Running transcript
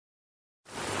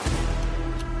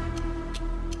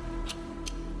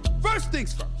First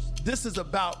things first, this is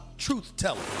about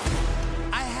truth-telling.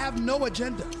 I have no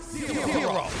agenda.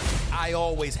 Zero. I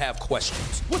always have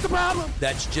questions. What's the problem?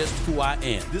 That's just who I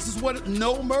am. This is what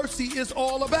No Mercy is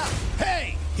all about.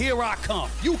 Hey, here I come.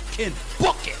 You can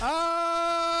book it.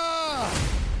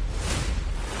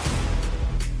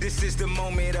 This is the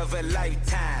moment of a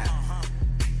lifetime.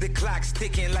 The clock's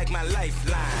ticking like my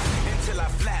lifeline. Until I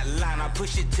flatline, I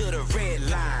push it to the red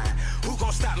line. Who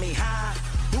gon' stop me high?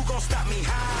 Who gon' stop me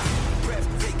high?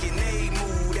 Breathtaking, a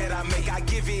move that I make. I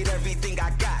give it everything I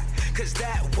got. Cause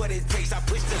that's what it takes. I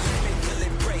push the limit till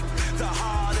it break. The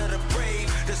heart of the brave.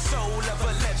 The soul of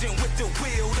a legend with the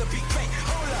will to be great.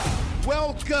 Hold up.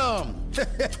 Welcome.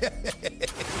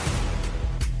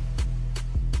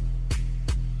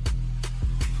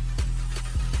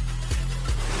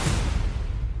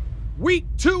 Week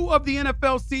 2 of the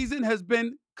NFL season has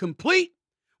been complete.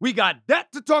 We got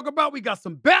that to talk about. We got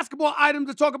some basketball items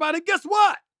to talk about. And guess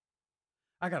what?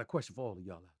 I got a question for all of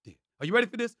y'all out there. Are you ready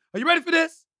for this? Are you ready for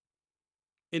this?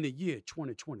 In the year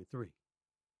 2023,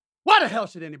 why the hell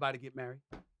should anybody get married?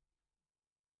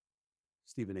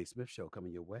 Stephen A. Smith Show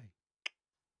coming your way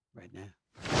right now.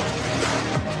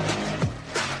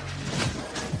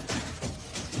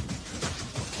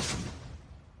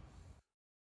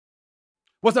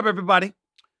 What's up, everybody?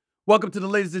 Welcome to the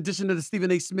latest edition of the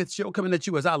Stephen A. Smith Show, coming at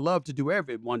you as I love to do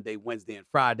every Monday, Wednesday, and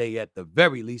Friday at the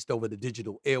very least over the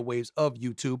digital airwaves of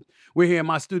YouTube. We're here in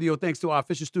my studio thanks to our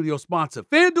official studio sponsor,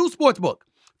 FanDuel Sportsbook.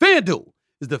 FanDuel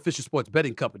is the official sports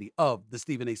betting company of the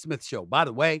Stephen A. Smith Show. By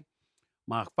the way,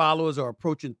 my followers are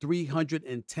approaching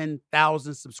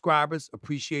 310,000 subscribers.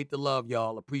 Appreciate the love,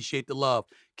 y'all. Appreciate the love.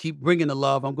 Keep bringing the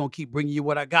love. I'm going to keep bringing you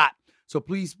what I got. So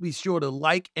please be sure to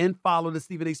like and follow the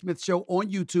Stephen A. Smith Show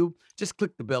on YouTube. Just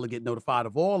click the bell and get notified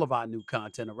of all of our new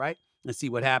content, all right? And see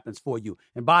what happens for you.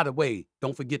 And by the way,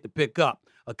 don't forget to pick up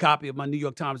a copy of my New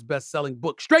York Times best-selling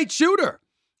book, Straight Shooter,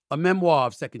 a memoir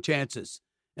of second chances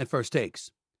and first takes.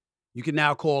 You can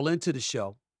now call into the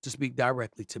show to speak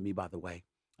directly to me, by the way.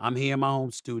 I'm here in my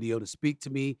home studio to speak to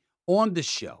me on the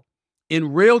show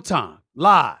in real time,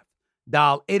 live.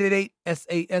 Dial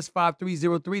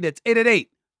 888-SAS-5303. That's 888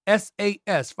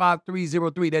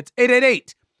 SAS-5303. That's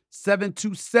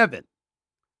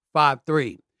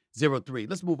 888-727-5303.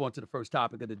 Let's move on to the first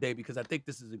topic of the day because I think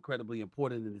this is incredibly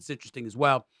important and it's interesting as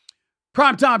well.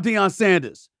 Primetime Deion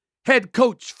Sanders, head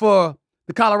coach for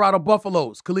the Colorado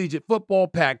Buffaloes, collegiate football,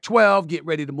 Pac-12, get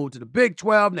ready to move to the Big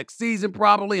 12 next season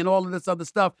probably and all of this other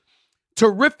stuff.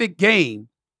 Terrific game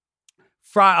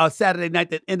Saturday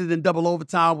night that ended in double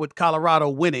overtime with Colorado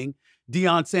winning.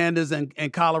 Deion Sanders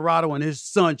and Colorado and his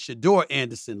son, Shador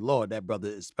Anderson. Lord, that brother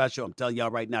is special. I'm telling y'all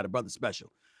right now, the brother's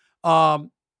special.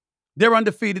 They're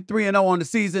undefeated, 3-0 on the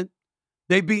season.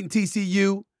 They've beaten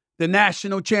TCU, the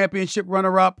national championship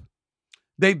runner-up.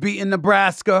 They've beaten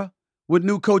Nebraska with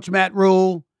new coach Matt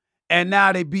Rule. And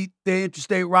now they beat their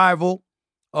interstate rival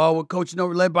with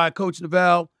led by Coach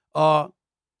Novell. I'm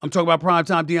talking about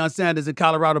primetime Deion Sanders and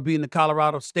Colorado beating the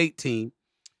Colorado State team.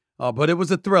 But it was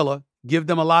a thriller. Give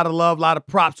them a lot of love, a lot of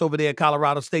props over there at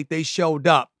Colorado State. They showed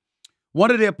up.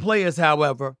 One of their players,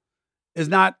 however, is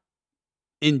not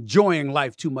enjoying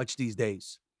life too much these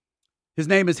days. His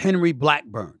name is Henry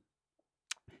Blackburn.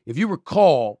 If you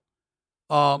recall,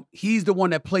 he's the one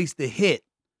that placed the hit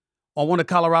on one of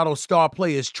Colorado's star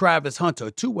players, Travis Hunter,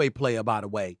 a two-way player, by the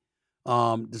way.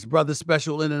 This brother's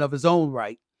special in and of his own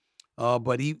right.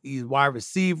 But he's wide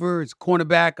receiver, he's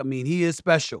cornerback. I mean, he is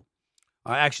special.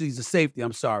 Actually, he's a safety,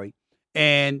 I'm sorry.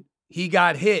 And he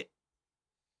got hit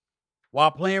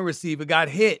while playing receiver, got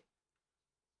hit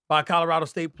by Colorado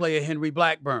State player Henry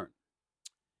Blackburn.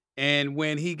 And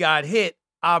when he got hit,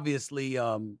 obviously,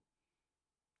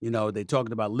 they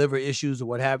talked about liver issues or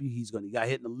what have you. He got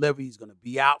hit in the liver. He's going to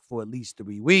be out for at least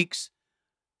 3 weeks.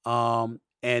 And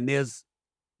there's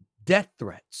death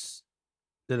threats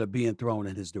that are being thrown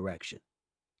in his direction.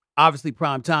 Obviously,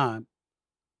 Primetime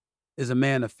is a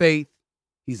man of faith.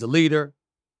 He's a leader,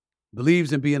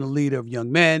 believes in being a leader of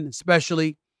young men,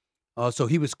 especially. So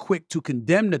he was quick to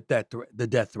condemn the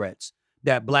death threats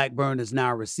that Blackburn is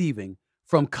now receiving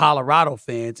from Colorado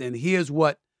fans. And here's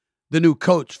what the new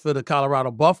coach for the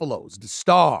Colorado Buffaloes, the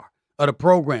star of the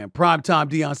program, Primetime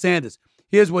Deion Sanders,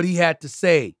 here's what he had to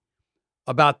say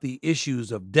about the issues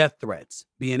of death threats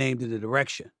being aimed in the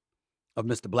direction of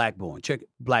Mr. Blackburn. Check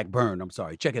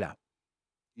it out.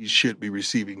 He should be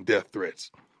receiving death threats.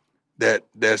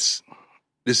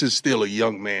 This is still a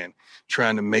young man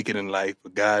trying to make it in life, a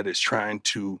guy that's trying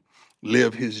to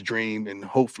live his dream and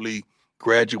hopefully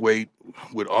graduate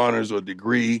with honors or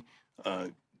degree,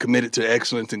 committed to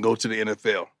excellence and go to the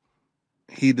NFL.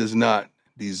 He does not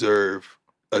deserve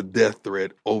a death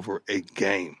threat over a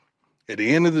game. At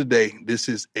the end of the day, this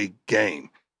is a game.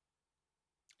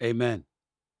 Amen.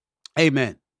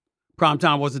 Amen.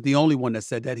 Primetime wasn't the only one that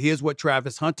said that. Here's what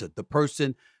Travis Hunter, the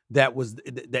person that was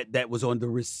on the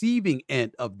receiving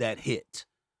end of that hit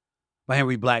by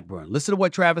Henry Blackburn. Listen to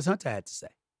what Travis Hunter had to say.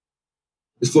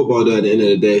 It's football, though. At the end of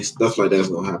the day, stuff like that's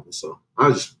gonna happen. So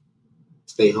I just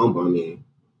stay humble. I mean,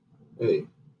 hey,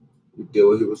 he did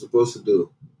what he was supposed to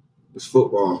do. It's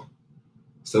football.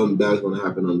 Something bad's gonna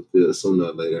happen on the field sooner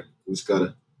or later. We just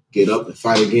gotta get up and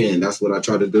fight again. That's what I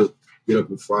try to do. Get up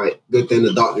and fight. Good thing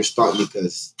the doctors stopped me,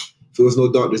 because if there was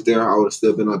no doctors there, I would have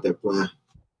still been out there playing.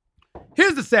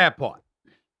 Here's the sad part.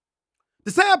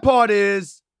 The sad part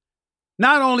is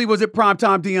not only was it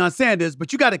primetime Deion Sanders,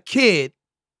 but you got a kid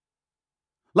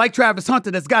like Travis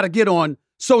Hunter that's got to get on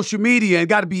social media and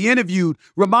got to be interviewed,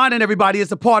 reminding everybody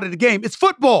it's a part of the game. It's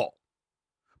football.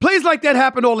 Plays like that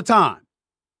happen all the time.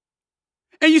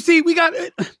 And you see, we got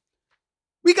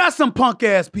some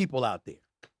punk-ass people out there.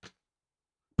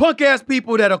 Punk-ass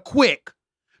people that are quick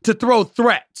to throw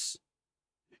threats.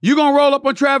 You gonna roll up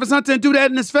on Travis Hunter and do that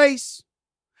in his face?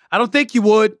 I don't think you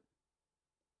would.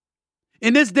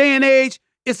 In this day and age,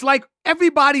 it's like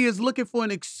everybody is looking for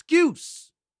an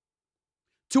excuse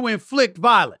to inflict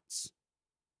violence.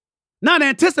 Not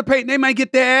anticipating they might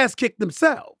get their ass kicked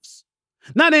themselves.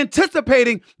 Not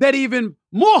anticipating that even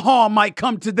more harm might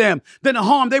come to them than the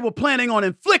harm they were planning on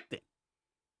inflicting.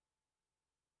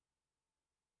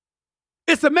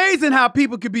 It's amazing how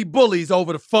people can be bullies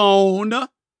over the phone,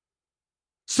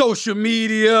 social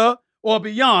media, or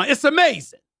beyond. It's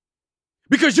amazing.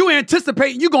 Because you're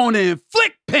anticipating you're going to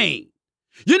inflict pain.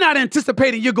 You're not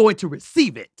anticipating you're going to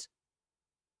receive it.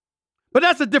 But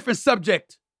that's a different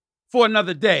subject for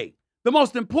another day. The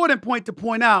most important point to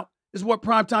point out is what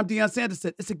primetime Deion Sanders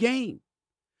said. It's a game.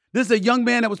 This is a young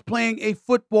man that was playing a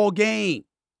football game.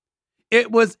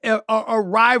 It was a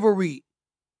rivalry,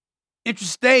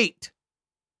 interstate.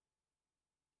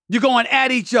 You're going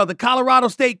at each other. Colorado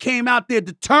State came out there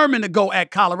determined to go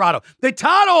at Colorado. They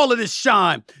tired of all of this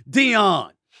shine.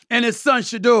 Deion and his son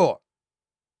Shador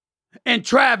and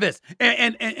Travis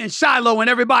and Shiloh and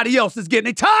everybody else is getting.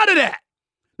 They tired of that.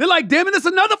 They're like, damn it, it's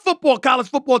another college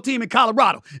football team in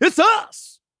Colorado. It's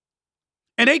us.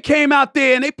 And they came out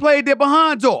there and they played their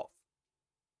behinds off.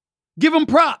 Give them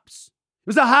props. It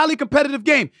was a highly competitive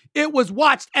game. It was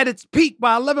watched at its peak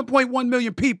by 11.1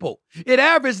 million people. It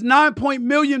averaged 9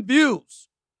 million views.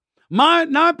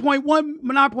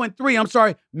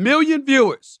 9.3 million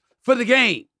viewers for the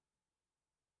game.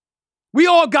 We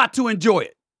all got to enjoy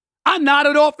it. I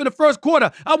nodded off in the first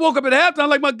quarter. I woke up at halftime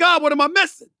like, my God, what am I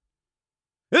missing?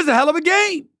 This is a hell of a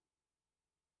game.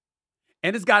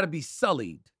 And it's got to be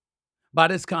sullied by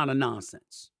this kind of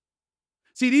nonsense.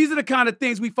 See, these are the kind of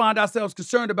things we find ourselves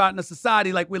concerned about in a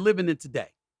society like we're living in today.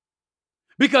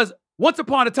 Because once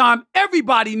upon a time,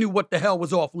 everybody knew what the hell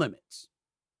was off limits.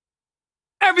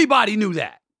 Everybody knew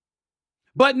that.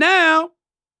 But now,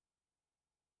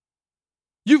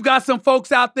 you've got some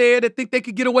folks out there that think they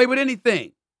could get away with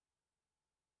anything.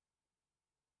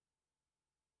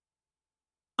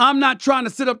 I'm not trying to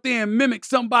sit up there and mimic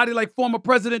somebody like former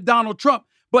President Donald Trump,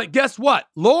 but guess what?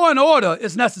 Law and order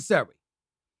is necessary.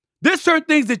 There's certain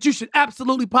things that you should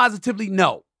absolutely positively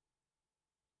know.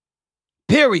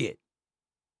 Period.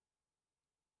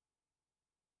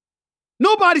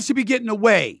 Nobody should be getting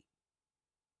away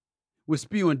with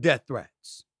spewing death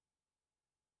threats.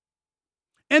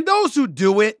 And those who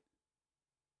do it,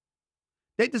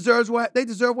 they deserve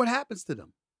what happens to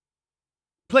them.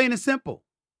 Plain and simple.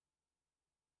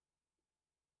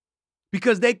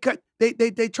 Because they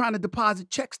trying to deposit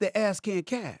checks their ass can't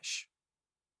cash.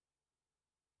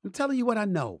 I'm telling you what I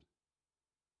know.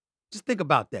 Just think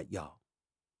about that, y'all.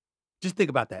 Just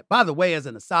think about that. By the way, as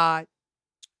an aside,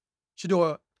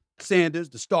 Shador Sanders,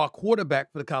 the star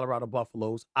quarterback for the Colorado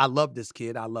Buffaloes, I love this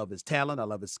kid. I love his talent. I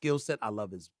love his skill set. I love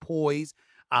his poise.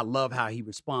 I love how he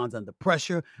responds under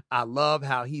pressure. I love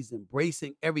how he's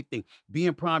embracing everything.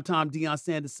 Being primetime Deion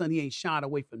Sanders' son, he ain't shying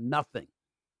away from nothing.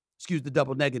 Excuse the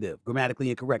double negative.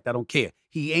 Grammatically incorrect. I don't care.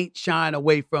 He ain't shying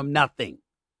away from nothing.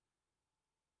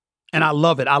 And I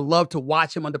love it. I love to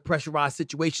watch him under pressurized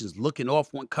situations, looking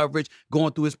off on coverage,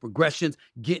 going through his progressions,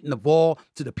 getting the ball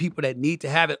to the people that need to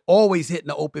have it, always hitting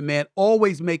the open man,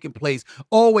 always making plays,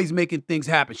 always making things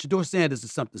happen. Shador Sanders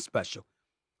is something special.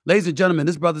 Ladies and gentlemen,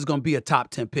 this brother's going to be a top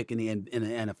 10 pick in the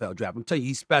NFL draft. I'm telling you,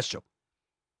 he's special.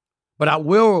 But I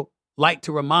will like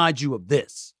to remind you of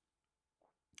this.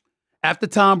 After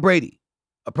Tom Brady,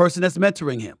 a person that's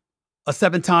mentoring him, a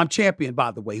 7-time champion, by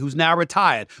the way, who's now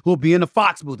retired, who'll be in the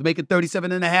Fox booth making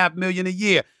 $37.5 million a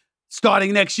year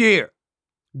starting next year.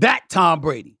 That Tom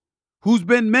Brady, who's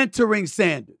been mentoring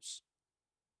Sanders.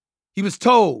 He was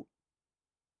told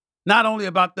not only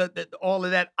about all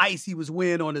of that ice he was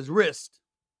wearing on his wrist,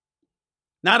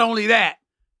 not only that,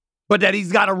 but that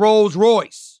he's got a Rolls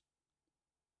Royce.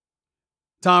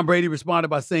 Tom Brady responded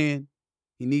by saying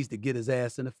he needs to get his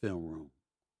ass in the film room.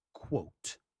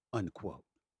 Quote, unquote.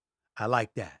 I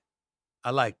like that.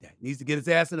 I like that. Needs to get his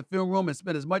ass in the film room and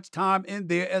spend as much time in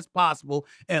there as possible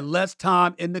and less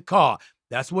time in the car.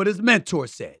 That's what his mentor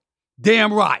said.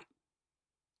 Damn right.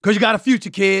 Because you got a future,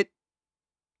 kid.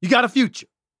 You got a future.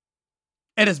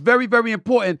 And it's very, very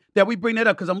important that we bring that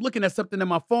up because I'm looking at something in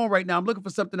my phone right now. I'm looking for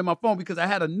something in my phone because I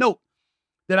had a note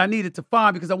that I needed to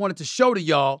find because I wanted to show to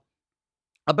y'all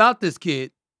about this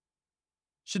kid,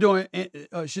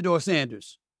 Shedeur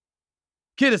Sanders.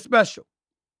 Kid is special.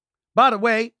 By the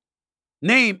way,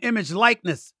 name, image,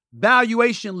 likeness,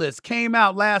 valuation list came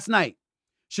out last night.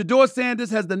 Shedeur Sanders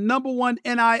has the #1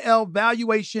 NIL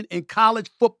valuation in college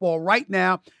football right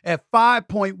now at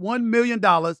 $5.1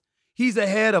 million. He's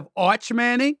ahead of Arch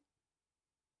Manning.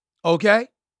 Okay?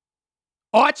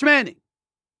 Arch Manning.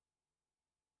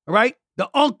 All right? The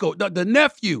uncle, the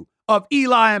nephew of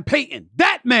Eli and Peyton.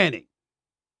 That Manning.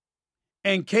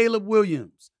 And Caleb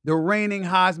Williams, the reigning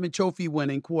Heisman Trophy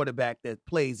winning quarterback that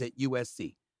plays at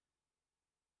USC.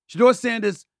 Shedeur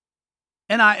Sanders'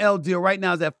 NIL deal right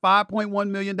now is at $5.1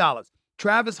 million.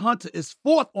 Travis Hunter is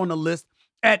fourth on the list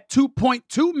at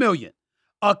 $2.2 million.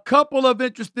 A couple of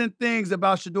interesting things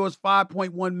about Shedeur's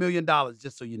 $5.1 million,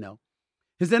 just so you know.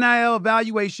 His NIL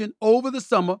evaluation over the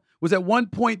summer was at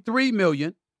 $1.3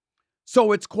 million,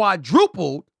 so it's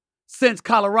quadrupled since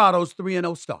Colorado's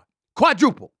 3-0 start.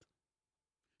 Quadrupled.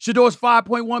 Shedeur's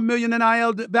 $5.1 million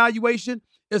NIL valuation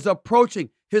is approaching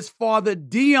his father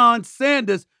Deion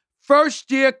Sanders'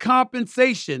 first-year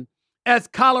compensation as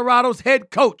Colorado's head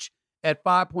coach at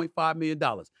 $5.5 million.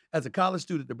 As a college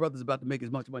student, the brother's about to make as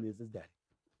much money as his daddy.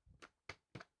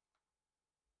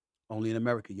 Only in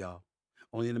America, y'all.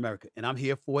 Only in America. And I'm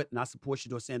here for it, and I support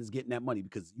Shedeur Sanders getting that money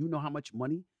because you know how much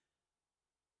money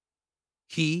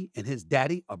he and his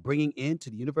daddy are bringing into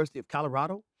the University of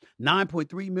Colorado?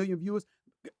 9.3 million viewers.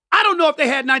 I don't know if they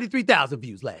had 93,000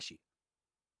 views last year.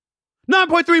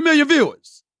 9.3 million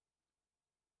viewers.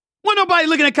 Wasn't nobody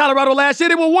looking at Colorado last year.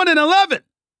 They were 1-11.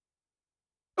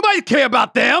 Nobody care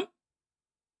about them.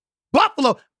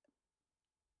 Buffalo.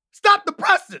 Stop the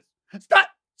presses.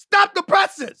 Stop the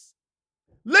presses.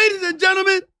 Ladies and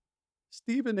gentlemen,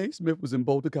 Stephen A. Smith was in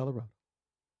Boulder, Colorado.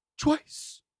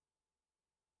 Twice.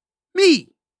 Me.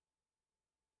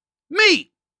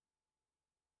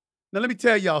 Now let me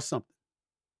tell y'all something.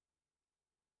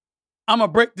 I'm going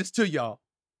to break this to y'all.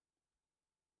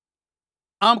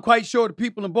 I'm quite sure the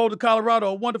people in Boulder, Colorado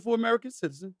are wonderful American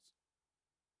citizens.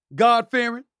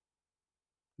 God-fearing,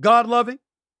 God-loving,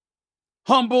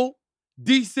 humble,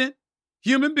 decent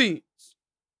human beings.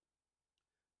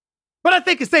 But I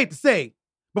think it's safe to say,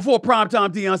 before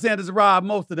primetime Deion Sanders arrived,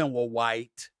 most of them were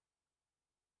white.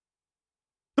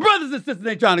 The brothers and sisters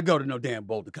ain't trying to go to no damn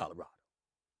Boulder, Colorado.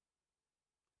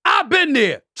 I've been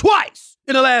there twice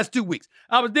in the last 2 weeks.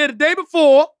 I was there the day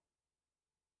before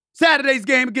Saturday's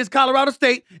game against Colorado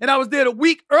State, and I was there the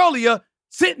week earlier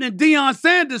sitting in Deion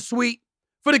Sanders' suite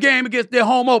for the game against their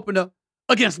home opener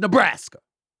against Nebraska.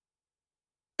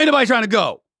 Anybody trying to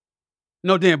go?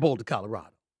 No damn Boulder, Colorado.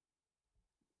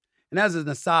 And as an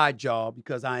aside, y'all,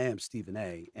 because I am Stephen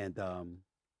A., and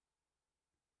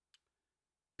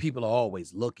people are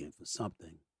always looking for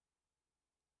something.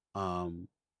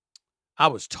 I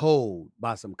was told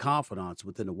by some confidants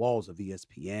within the walls of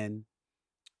ESPN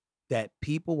that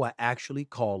people were actually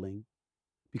calling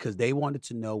because they wanted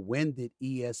to know, when did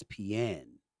ESPN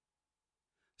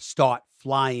start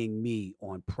flying me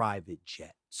on private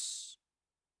jets?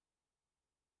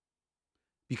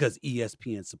 Because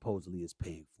ESPN supposedly is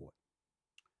paying for it.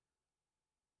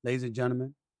 Ladies and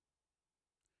gentlemen,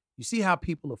 you see how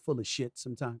people are full of shit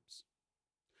sometimes?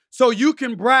 So you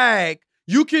can brag,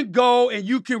 you can go and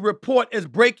you can report as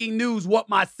breaking news what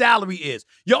my salary is.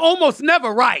 You're almost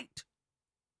never right.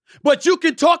 But you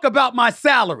can talk about my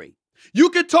salary. You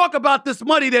can talk about this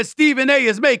money that Stephen A.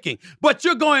 is making, but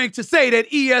you're going to say that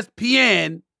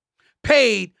ESPN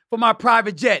paid for my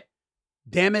private jet.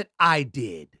 Damn it, I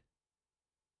did.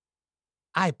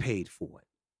 I paid for it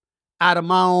out of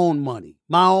my own money,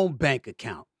 my own bank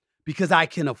account, because I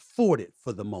can afford it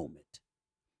for the moment.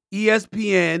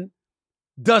 ESPN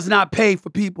does not pay for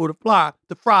people to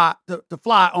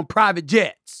fly on private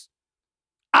jets.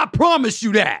 I promise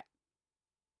you that.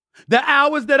 The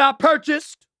hours that I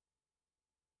purchased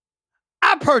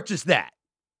that.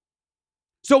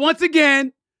 So once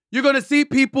again, you're going to see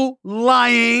people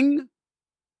lying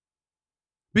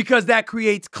because that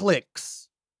creates clicks.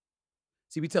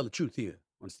 See, we tell the truth here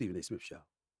on the Stephen A. Smith Show.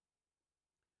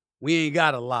 We ain't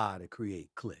got to lie to create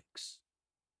clicks.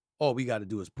 All we got to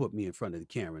do is put me in front of the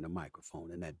camera and a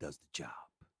microphone, and that does the job.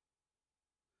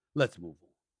 Let's move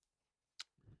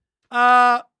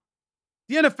on.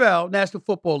 The NFL, National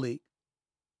Football League,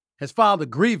 has filed a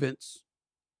grievance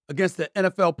against the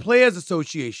NFL Players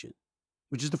Association,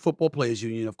 which is the Football Players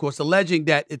Union, of course, alleging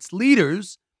that its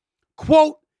leaders,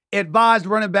 quote, advised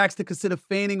running backs to consider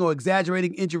feigning or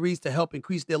exaggerating injuries to help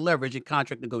increase their leverage in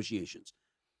contract negotiations.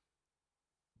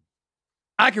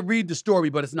 I could read the story,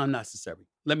 but it's not necessary.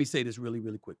 Let me say this really,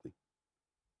 really quickly.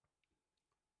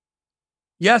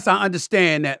 Yes, I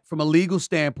understand that from a legal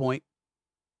standpoint,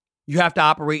 you have to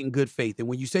operate in good faith. And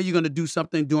when you say you're going to do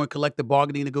something during collective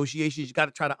bargaining negotiations, you got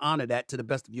to try to honor that to the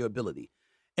best of your ability.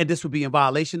 And this would be in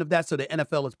violation of that. So the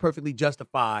NFL is perfectly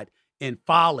justified in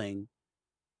filing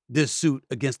this suit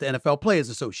against the NFL Players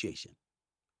Association.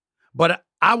 But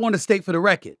I want to state for the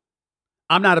record,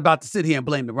 I'm not about to sit here and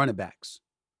blame the running backs.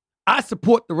 I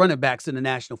support the running backs in the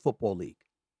National Football League.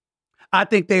 I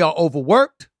think they are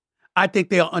overworked. I think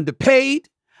they are underpaid.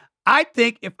 I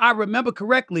think, if I remember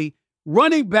correctly,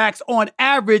 running backs on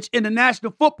average in the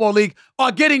National Football League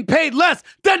are getting paid less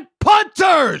than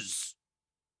punters.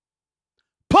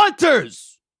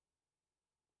 Punters.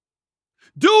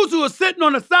 Dudes who are sitting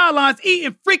on the sidelines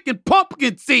eating freaking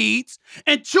pumpkin seeds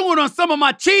and chewing on some of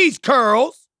my cheese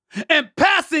curls and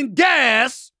passing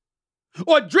gas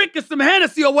or drinking some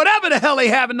Hennessy or whatever the hell they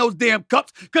have in those damn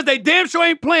cups because they damn sure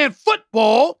ain't playing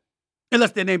football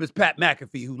unless their name is Pat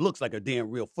McAfee, who looks like a damn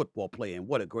real football player, and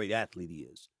what a great athlete he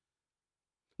is.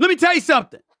 Let me tell you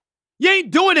something. You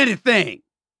ain't doing anything.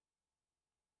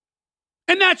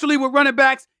 And naturally with running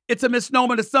backs, it's a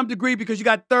misnomer to some degree because you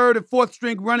got third and fourth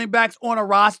string running backs on a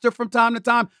roster from time to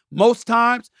time. Most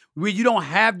times where you don't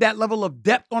have that level of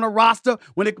depth on a roster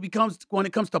when it comes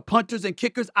to punters and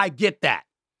kickers, I get that.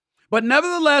 But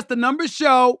nevertheless, the numbers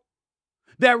show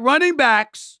that running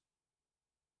backs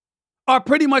are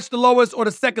pretty much the lowest or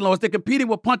the second lowest. They're competing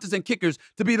with punters and kickers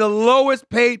to be the lowest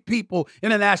paid people in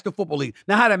the National Football League.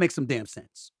 Now, how that makes some damn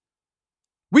sense?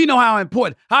 We know how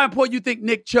important you think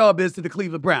Nick Chubb is to the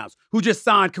Cleveland Browns, who just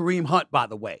signed Kareem Hunt, by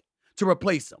the way, to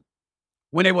replace him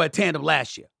when they were a tandem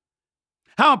last year.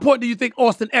 How important do you think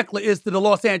Austin Eckler is to the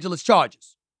Los Angeles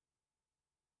Chargers?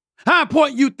 How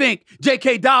important you think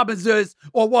J.K. Dobbins is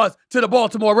or was to the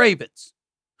Baltimore Ravens?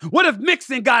 What if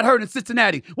Mixon got hurt in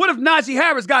Cincinnati? What if Najee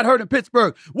Harris got hurt in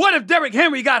Pittsburgh? What if Derrick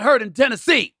Henry got hurt in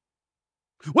Tennessee?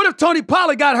 What if Tony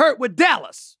Pollard got hurt with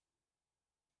Dallas?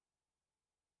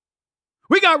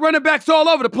 We got running backs all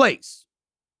over the place.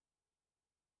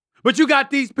 But you got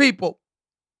these people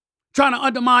trying to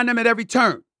undermine them at every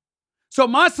turn. So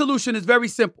my solution is very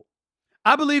simple.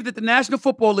 I believe that the National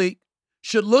Football League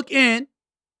should look into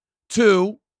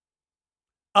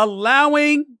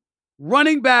allowing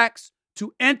running backs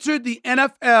to enter the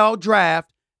NFL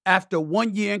draft after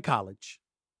 1 year in college.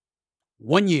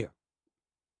 1 year.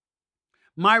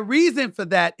 My reason for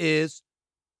that is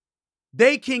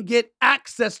they can get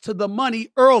access to the money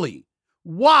early.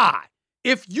 Why?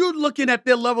 If you're looking at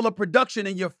their level of production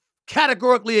and you're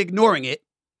categorically ignoring it,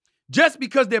 just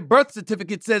because their birth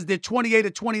certificate says they're 28 or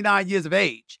 29 years of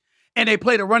age and they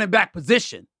play the running back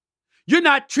position, you're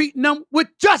not treating them with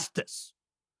justice.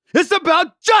 It's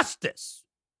about justice.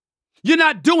 You're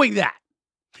not doing that.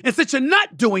 And since you're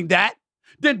not doing that,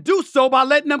 then do so by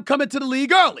letting them come into the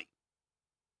league early.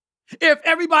 If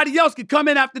everybody else can come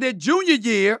in after their junior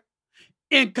year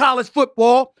in college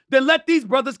football, then let these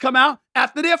brothers come out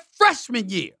after their freshman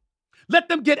year. Let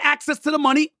them get access to the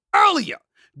money earlier.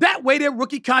 That way their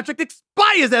rookie contract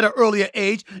expires at an earlier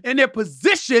age and they're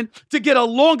positioned to get a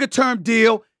longer-term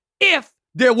deal if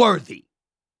they're worthy.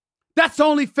 That's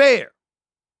only fair.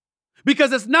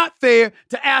 Because it's not fair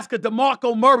to ask a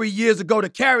DeMarco Murray years ago to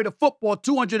carry the football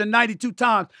 292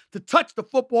 times, to touch the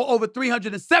football over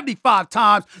 375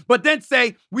 times, but then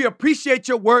say, we appreciate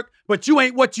your work, but you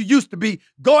ain't what you used to be.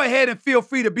 Go ahead and feel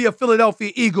free to be a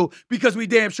Philadelphia Eagle because we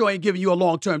damn sure ain't giving you a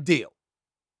long-term deal.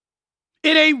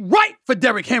 It ain't right for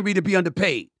Derrick Henry to be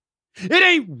underpaid. It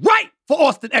ain't right for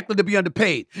Austin Eckler to be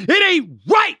underpaid. It ain't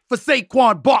right for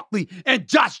Saquon Barkley and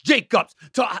Josh Jacobs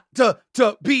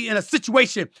to be in a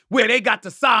situation where they got to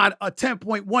sign a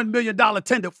 $10.1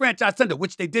 million franchise tender,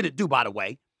 which they didn't do, by the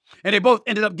way. And they both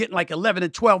ended up getting like 11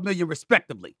 and 12 million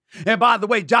respectively. And by the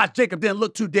way, Josh Jacobs didn't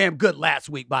look too damn good last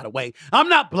week, by the way. I'm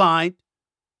not blind.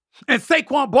 And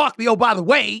Saquon Barkley, oh, by the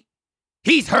way,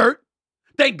 he's hurt.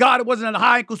 Thank God it wasn't a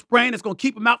high ankle sprain that's going to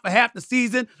keep him out for half the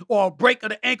season, or a break of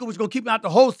the ankle which is going to keep him out the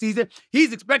whole season.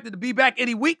 He's expected to be back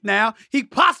any week now. He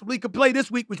possibly could play this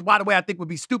week, which, by the way, I think would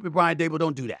be stupid. Brian Dable,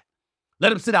 don't do that.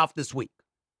 Let him sit out this week.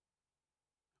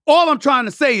 All I'm trying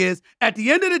to say is, at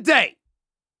the end of the day,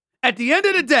 in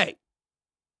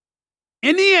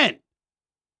the end,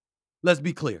 let's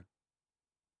be clear.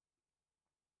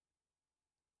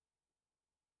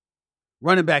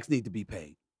 Running backs need to be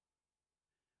paid.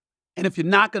 And if you're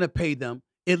not going to pay them,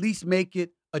 at least make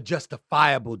it a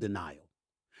justifiable denial.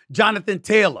 Jonathan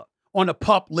Taylor on the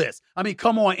PUP list. I mean,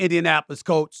 come on, Indianapolis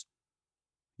Colts.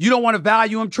 You don't want to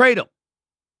value him, trade him.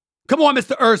 Come on,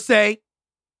 Mr. Irsay.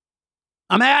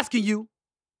 I'm asking you.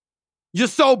 You're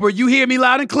sober. You hear me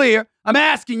loud and clear. I'm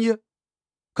asking you.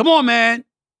 Come on, man.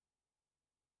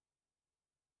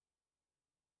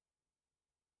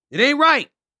 It ain't right.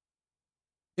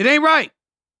 It ain't right.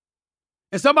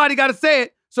 And somebody got to say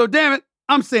it. So damn it,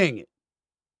 I'm saying it.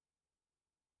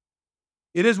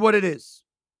 It is what it is.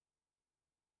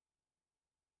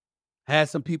 I had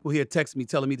some people here text me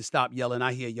telling me to stop yelling.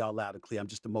 I hear y'all loud and clear. I'm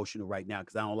just emotional right now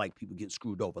because I don't like people getting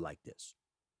screwed over like this.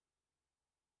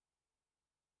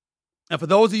 And for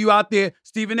those of you out there,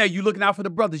 Stephen A., you looking out for the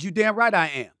brothers. You damn right I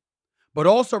am. But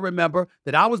also remember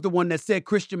that I was the one that said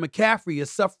Christian McCaffrey is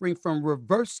suffering from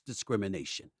reverse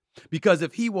discrimination. Because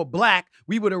if he were black,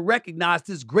 we would have recognized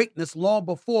his greatness long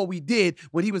before we did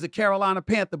when he was a Carolina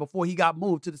Panther before he got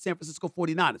moved to the San Francisco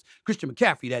 49ers. Christian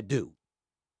McCaffrey, that dude.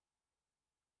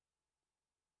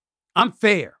 I'm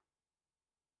fair.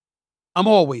 I'm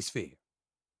always fair.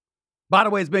 By the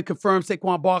way, it's been confirmed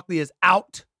Saquon Barkley is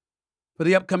out for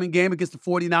the upcoming game against the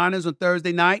 49ers on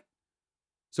Thursday night.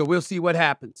 So we'll see what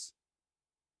happens.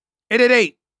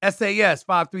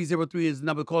 888-SAS-5303 is the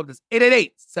number to call. That's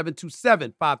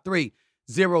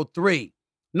 888-727-5303.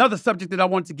 Another subject that I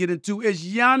want to get into is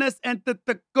Giannis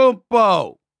Antetokounmpo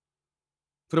for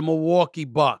the Milwaukee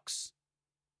Bucks.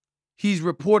 He's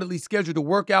reportedly scheduled to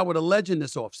work out with a legend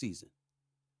this offseason.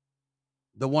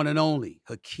 The one and only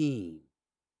Hakeem,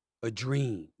 the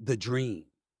dream,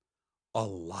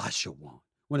 Olajuwon,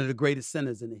 one of the greatest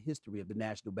centers in the history of the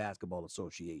National Basketball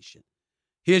Association.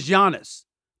 Here's Giannis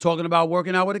talking about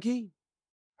working out with Hakeem.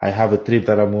 I have a trip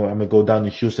that I'm going to go down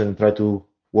in Houston and try to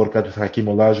work out with Hakeem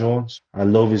Olajuwon. I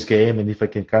love his game, and if I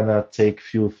can kind of take a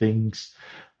few things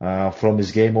from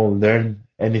his game or learn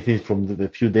anything from the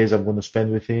few days I'm going to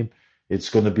spend with him, it's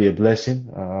going to be a blessing.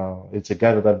 It's a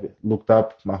guy that I've looked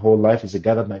up my whole life. It's a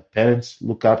guy that my parents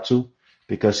look up to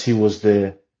because he was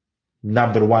the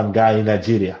number one guy in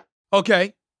Nigeria.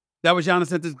 Okay. That was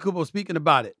Giannis Antetokounmpo speaking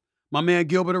about it. My man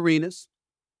Gilbert Arenas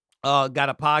got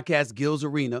a podcast, Gil's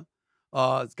Arena.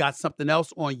 It's got something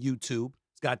else on YouTube.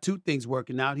 It's got two things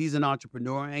working out. He's an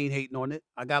entrepreneur. I ain't hating on it.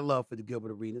 I got love for the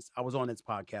Gilbert Arenas. I was on his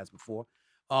podcast before.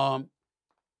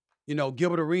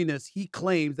 Gilbert Arenas, he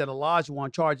claims that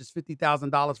Olajuwon charges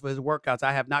 $50,000 for his workouts.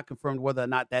 I have not confirmed whether or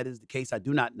not that is the case. I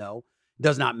do not know. It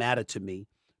does not matter to me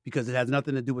because it has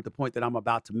nothing to do with the point that I'm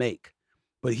about to make.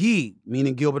 But he,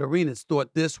 meaning Gilbert Arenas,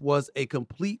 thought this was a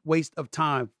complete waste of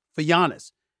time for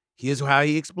Giannis. Here's how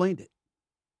he explained it.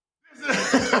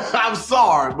 I'm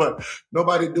sorry, but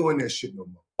nobody doing that shit no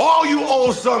more. All you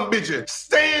old son bitches,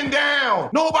 stand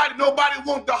down. Nobody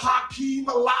want the Hakeem,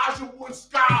 Olajuwon,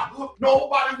 Scott.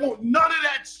 Nobody want none of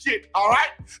that shit, all right?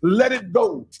 Let it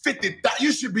go. 50,000.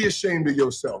 You should be ashamed of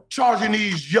yourself. Charging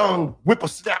these young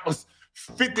whippersnappers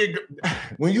 50.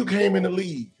 When you came in the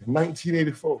league in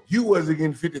 1984, you wasn't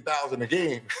getting 50,000 a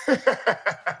game.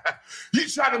 You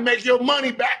trying to make your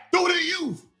money back through the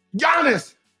youth.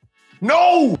 Giannis,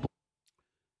 no.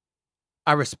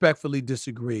 I respectfully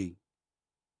disagree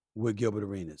with Gilbert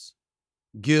Arenas.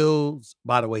 Gil's,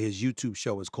 by the way, his YouTube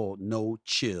show is called No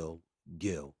Chill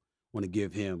Gil. Want to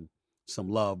give him some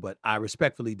love, but I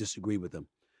respectfully disagree with him.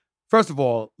 First of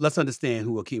all, let's understand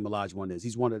who Hakeem Olajuwon is.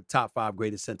 He's one of the top 5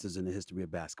 greatest centers in the history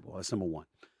of basketball. That's number one.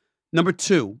 Number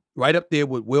two, right up there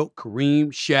with Wilt,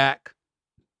 Kareem, Shaq,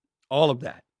 all of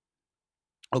that.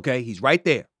 Okay, he's right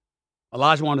there.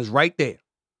 Olajuwon is right there.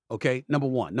 Okay, number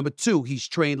one. Number two, he's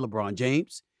trained LeBron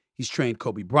James. He's trained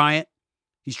Kobe Bryant.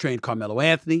 He's trained Carmelo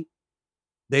Anthony.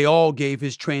 They all gave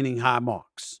his training high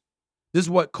marks. This is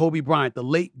what Kobe Bryant, the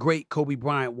late, great Kobe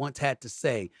Bryant, once had to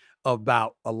say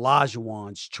about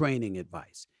Olajuwon's training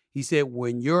advice. He said,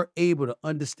 when you're able to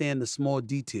understand the small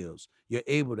details, you're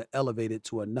able to elevate it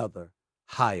to another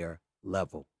higher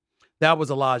level. That was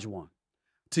Olajuwon.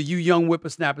 To you young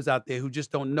whippersnappers out there who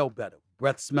just don't know better,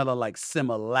 breath smelling like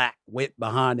Similac, wet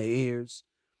behind their ears,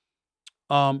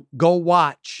 go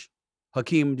watch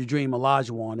Hakeem the Dream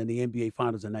Olajuwon in the NBA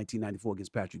Finals in 1994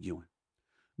 against Patrick Ewing.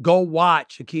 Go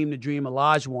watch Hakeem the Dream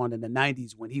Olajuwon in the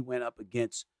 90s when he went up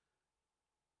against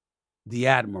the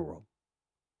Admiral,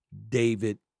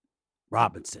 David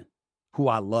Robinson, who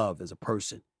I love as a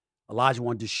person.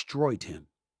 Olajuwon destroyed him.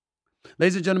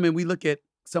 Ladies and gentlemen, we look at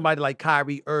somebody like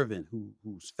Kyrie Irving,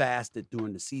 who's fasted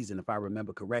during the season, if I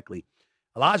remember correctly.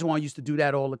 Olajuwon used to do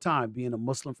that all the time, being a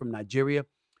Muslim from Nigeria.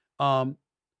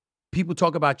 People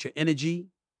talk about your energy,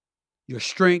 your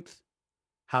strength,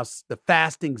 how the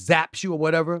fasting zaps you or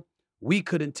whatever. We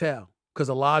couldn't tell because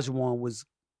Olajuwon was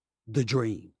the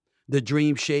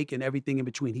dream shake and everything in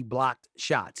between. He blocked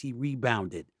shots. He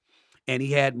rebounded. And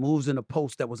he had moves in the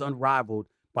post that was unrivaled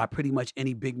by pretty much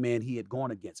any big man he had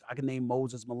gone against. I can name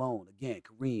Moses Malone, again,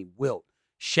 Kareem, Wilt,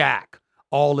 Shaq,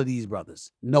 all of these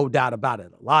brothers. No doubt about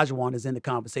it. Olajuwon is in the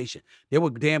conversation. They were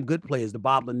damn good players, the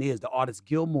Bob Lanier's, the Artis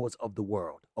Gilmores of the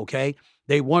world, okay?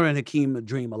 They weren't Hakeem the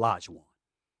Dream Olajuwon.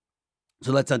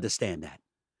 So let's understand that.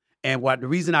 And the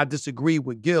reason I disagree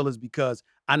with Gil is because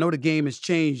I know the game has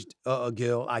changed,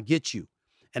 Gil. I get you.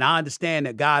 And I understand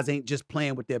that guys ain't just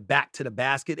playing with their back to the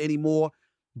basket anymore.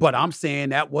 But I'm saying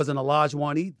that wasn't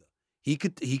Olajuwon either. He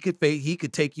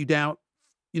could take you down,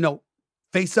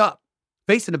 face up,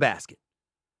 facing the basket.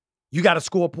 You got to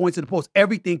score points in the post.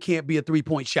 Everything can't be a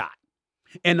 3-point shot.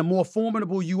 And the more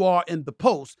formidable you are in the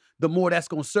post, the more that's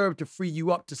going to serve to free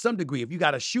you up to some degree. If you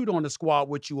got a shooter on the squad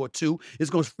with you or two, it's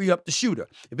going to free up the shooter.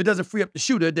 If it doesn't free up the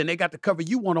shooter, then they got to cover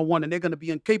you one-on-one, and they're going to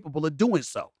be incapable of doing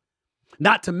so.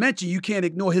 Not to mention, you can't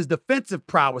ignore his defensive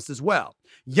prowess as well.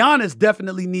 Giannis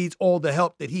definitely needs all the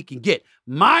help that he can get.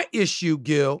 My issue,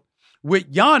 Gil, with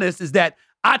Giannis is that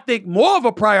I think more of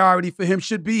a priority for him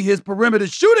should be his perimeter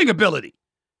shooting ability.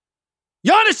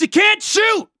 Giannis, you can't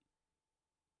shoot.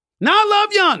 Now, I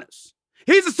love Giannis.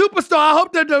 He's a superstar. I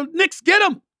hope that the Knicks get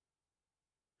him.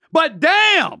 But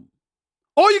damn,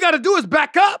 all you got to do is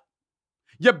back up.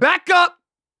 You back up,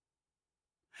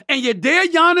 and you dare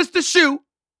Giannis to shoot,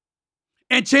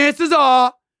 and chances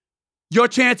are your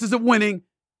chances of winning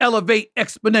elevate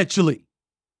exponentially.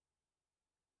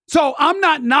 So I'm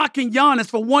not knocking Giannis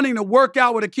for wanting to work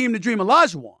out with Hakeem the Dream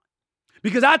Olajuwon,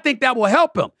 because I think that will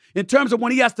help him in terms of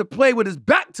when he has to play with his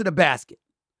back to the basket.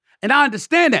 And I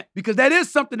understand that because that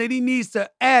is something that he needs to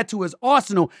add to his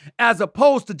arsenal as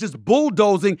opposed to just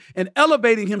bulldozing and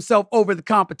elevating himself over the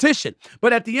competition.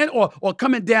 But at the end, or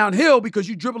coming downhill because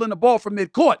you're dribbling the ball from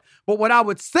midcourt. But what I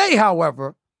would say,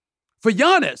 however, for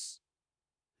Giannis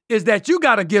is that you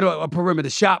got to get a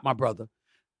perimeter shot, my brother.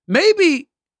 Maybe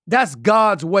that's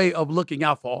God's way of looking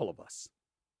out for all of us.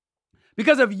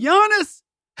 Because if Giannis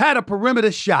had a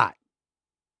perimeter shot,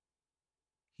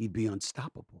 he'd be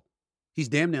unstoppable. He's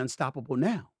damn near unstoppable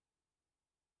now.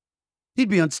 He'd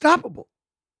be unstoppable.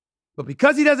 But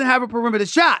because he doesn't have a perimeter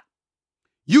shot,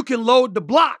 you can load the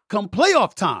block come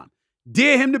playoff time.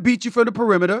 Dare him to beat you from the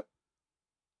perimeter.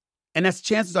 And that's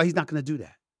chances are he's not going to do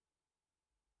that.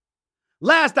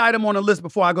 Last item on the list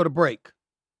before I go to break.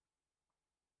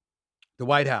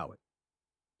 Dwight Howard.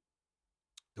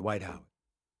 Dwight Howard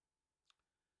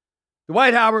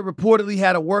reportedly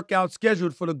had a workout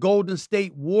scheduled for the Golden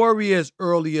State Warriors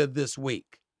earlier this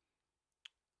week.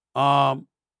 Remember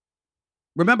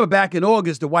back in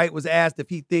August, Dwight was asked if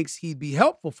he thinks he'd be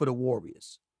helpful for the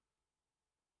Warriors.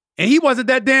 And he wasn't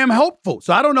that damn helpful.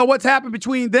 So I don't know what's happened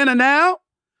between then and now,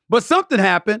 but something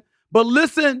happened. But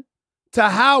listen to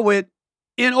Howard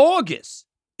in August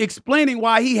explaining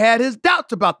why he had his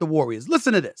doubts about the Warriors.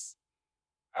 Listen to this.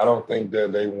 I don't think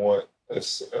that they want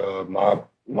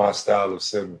my style of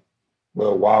center.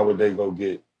 Well, why would they go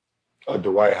get a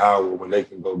Dwight Howard when they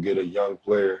can go get a young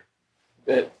player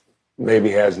that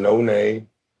maybe has no name,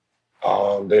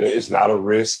 that it's not a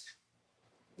risk,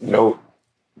 no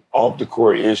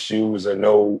off-the-court issues and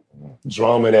no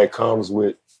drama that comes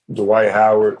with Dwight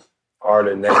Howard or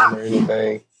the name or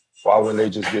anything? Why wouldn't they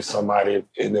just get somebody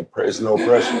in the press? No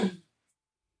pressure.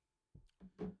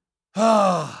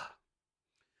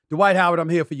 Dwight Howard, I'm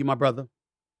here for you, my brother.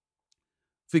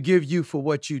 Forgive you for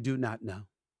what you do not know.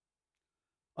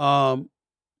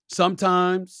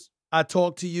 Sometimes I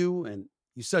talk to you and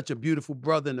you're such a beautiful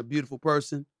brother and a beautiful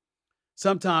person.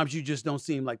 Sometimes you just don't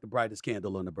seem like the brightest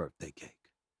candle on the birthday cake.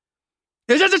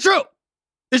 It's just the truth.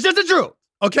 It's just the truth,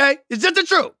 okay? It's just the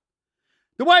truth.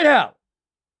 Dwight Howard,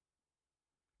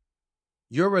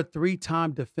 you're a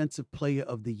 3-time Defensive Player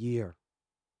of the Year.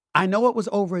 I know it was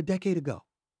over a decade ago.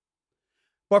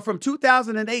 But from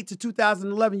 2008 to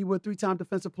 2011, you were a 3-time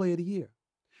Defensive Player of the Year.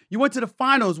 You went to the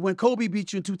finals when Kobe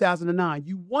beat you in 2009.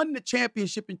 You won the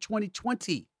championship in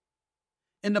 2020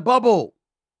 in the bubble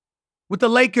with the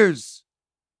Lakers.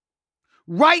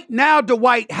 Right now,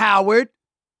 Dwight Howard,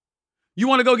 you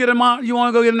want to go get a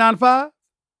 9-to-5?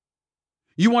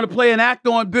 You want to play an act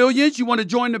on billions? You want to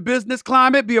join the business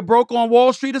climate, be a broker on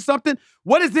Wall Street or something?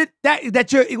 What is it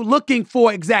that you're looking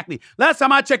for exactly? Last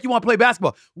time I checked, you want to play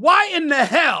basketball. Why in the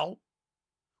hell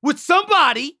would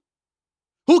somebody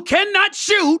who cannot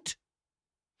shoot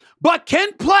but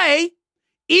can play,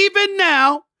 even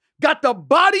now, got the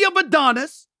body of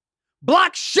Adonis,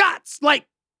 block shots like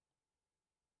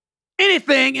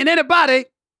anything and anybody,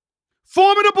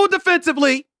 formidable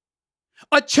defensively,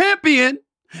 a champion,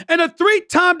 and a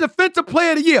 3-time defensive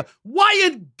player of the year? Why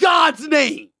in God's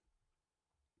name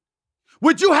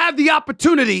would you have the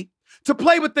opportunity to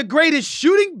play with the greatest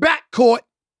shooting backcourt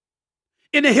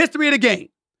in the history of the game?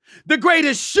 The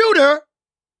greatest shooter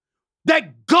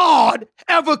that God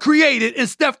ever created in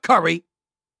Steph Curry,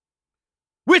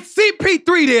 with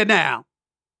CP3 there now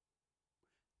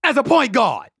as a point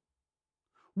guard.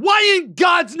 Why in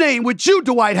God's name would you,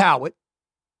 Dwight Howard,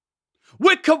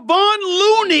 with Kevon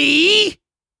Looney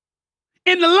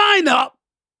in the lineup,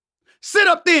 sit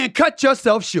up there and cut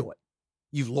yourself short?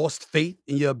 You've lost faith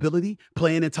in your ability.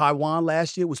 Playing in Taiwan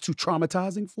last year was too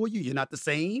traumatizing for you. You're not the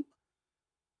same.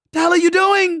 The hell are you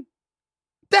doing?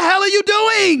 The hell are you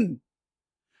doing?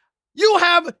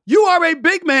 You are a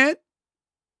big man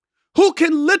who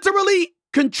can literally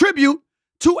contribute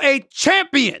to a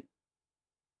champion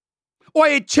or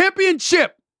a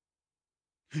championship.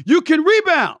 You can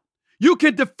rebound. You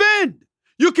can defend.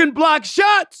 You can block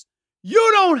shots.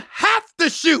 You don't have to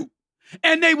shoot,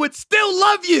 and they would still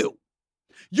love you.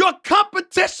 Your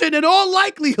competition, in all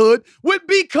likelihood, would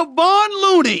be Kevon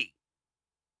Looney,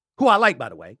 who I like, by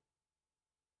the way,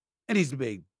 and he's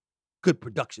made good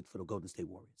production for the Golden State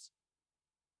Warriors.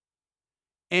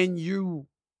 And you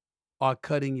are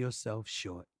cutting yourself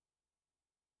short.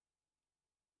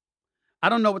 I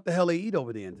don't know what the hell they eat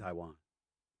over there in Taiwan,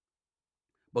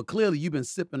 but clearly you've been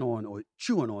sipping on or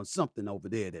chewing on something over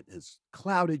there that has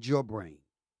clouded your brain.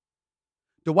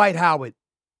 Dwight Howard,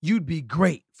 you'd be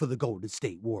great for the Golden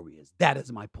State Warriors. That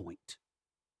is my point.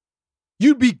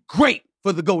 You'd be great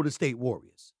for the Golden State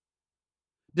Warriors.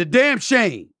 The damn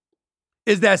shame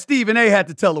is that Stephen A. had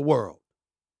to tell the world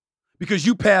because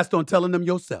you passed on telling them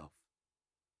yourself.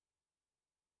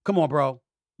 Come on, bro.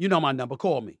 You know my number.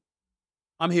 Call me.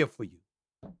 I'm here for you.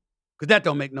 Because that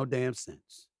don't make no damn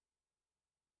sense.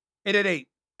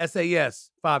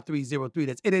 888-SAS-5303.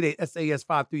 That's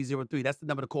 888-SAS-5303. That's the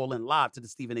number to call in live to the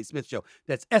Stephen A. Smith Show.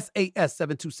 That's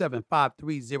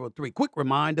SAS-727-5303. Quick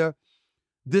reminder,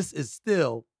 this is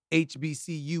still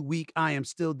HBCU Week. I am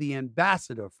still the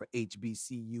ambassador for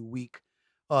HBCU Week.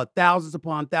 Thousands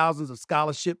upon thousands of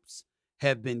scholarships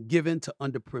have been given to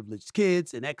underprivileged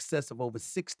kids, in excess of over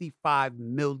 $65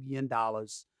 million.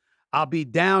 I'll be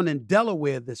down in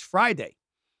Delaware this Friday,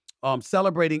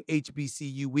 celebrating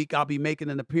HBCU Week. I'll be making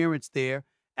an appearance there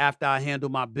after I handle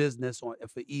my business for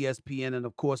ESPN and,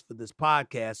 of course, for this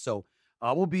podcast. So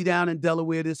we'll be down in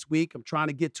Delaware this week. I'm trying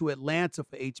to get to Atlanta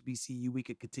for HBCU Week,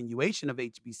 a continuation of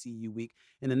HBCU Week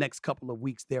in the next couple of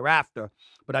weeks thereafter.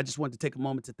 But I just wanted to take a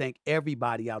moment to thank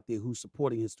everybody out there who's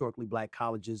supporting historically Black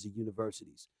colleges and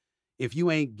universities. If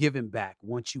you ain't giving back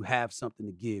once you have something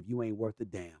to give, you ain't worth a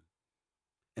damn.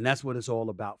 And that's what it's all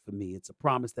about for me. It's a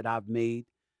promise that I made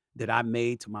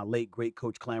to my late, great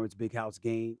coach Clarence Big House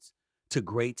Gaines, to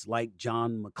greats like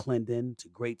John McClendon, to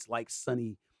greats like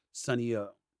Sonny Hill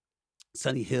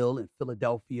in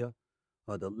Philadelphia,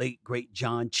 the late, great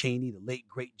John Chaney, the late,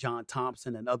 great John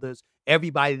Thompson, and others.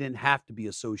 Everybody didn't have to be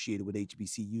associated with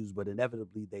HBCUs, but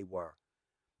inevitably they were.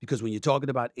 Because when you're talking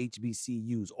about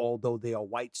HBCUs, although they are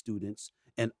white students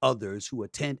and others who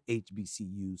attend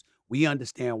HBCUs, we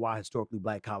understand why historically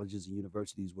Black colleges and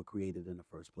universities were created in the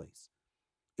first place.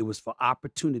 It was for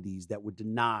opportunities that were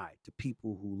denied to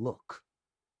people who look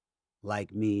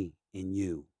like me and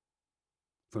you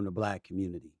from the Black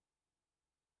community.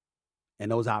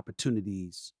 And those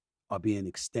opportunities are being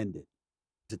extended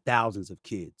to thousands of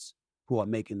kids who are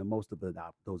making the most of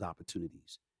those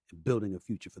opportunities and building a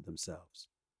future for themselves.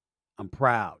 I'm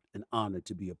proud and honored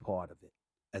to be a part of it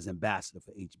as ambassador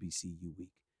for HBCU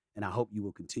Week. And I hope you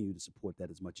will continue to support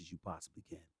that as much as you possibly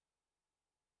can.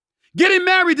 Getting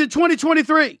married in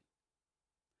 2023.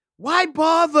 Why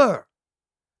bother?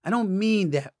 I don't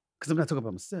mean that because I'm not talking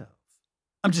about myself.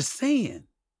 I'm just saying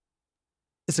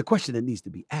it's a question that needs to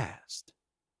be asked.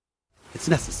 It's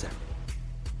necessary.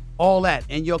 All that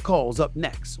and your calls up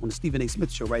next on the Stephen A.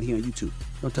 Smith Show right here on YouTube.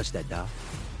 Don't touch that dial.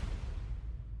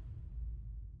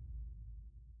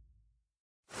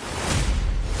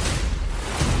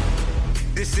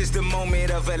 This is the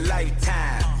moment of a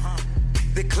lifetime.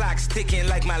 The clock's ticking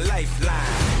like my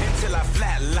lifeline. Until I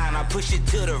flatline, I push it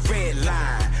to the red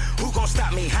line. Who gon'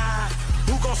 stop me high?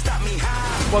 Who gon' stop me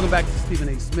high? Welcome back to the Stephen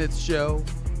A. Smith Show.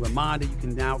 Reminder, you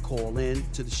can now call in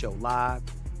to the show live.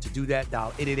 To do that,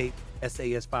 dial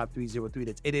 888-SAS-5303.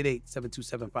 That's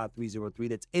 888-727-5303.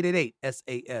 That's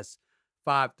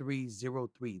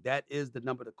 888-SAS-5303. That is the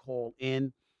number to call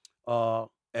in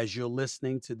as you're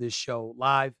listening to this show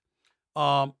live.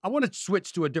 I want to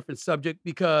switch to a different subject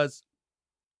because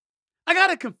I got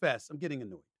to confess, I'm getting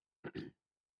annoyed.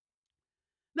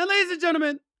 Now, ladies and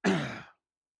gentlemen,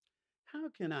 how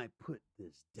can I put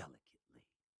this delicately?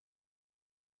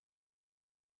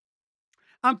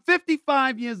 I'm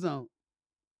 55 years old.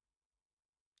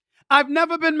 I've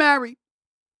never been married.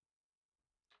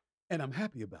 And I'm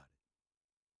happy about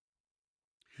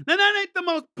it. Now, that ain't the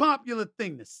most popular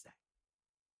thing to say.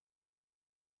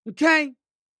 Okay?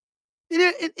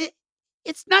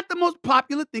 It's not the most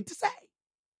popular thing to say.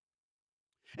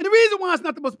 And the reason why it's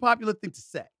not the most popular thing to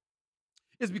say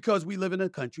is because we live in a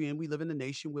country and we live in a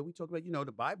nation where we talk about,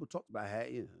 the Bible talks about how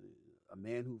a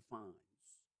man who finds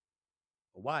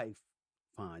a wife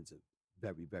finds a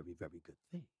very, very, very good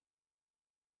thing.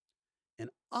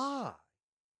 And I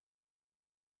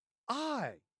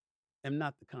am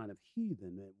not the kind of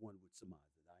heathen that one would surmise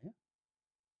that I am.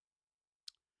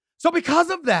 So because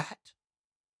of that,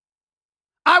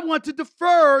 I want to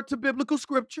defer to biblical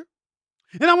scripture.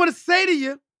 And I want to say to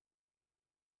you,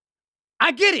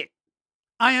 I get it.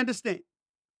 I understand.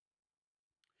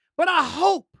 But I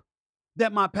hope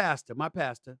that my pastor,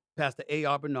 Pastor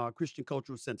A.R. Bernard, Christian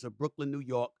Cultural Center, Brooklyn, New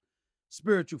York,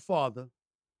 spiritual father,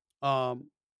 and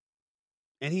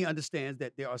he understands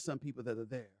that there are some people that are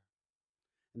there.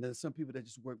 And there are some people that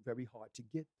just work very hard to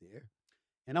get there.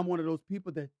 And I'm one of those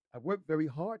people that I work very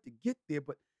hard to get there,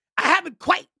 but I haven't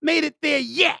quite made it there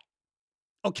yet.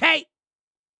 Okay?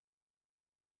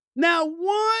 Now,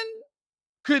 one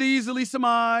could easily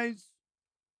surmise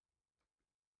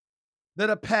that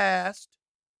a past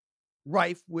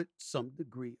rife with some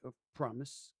degree of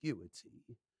promiscuity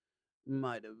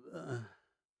might have,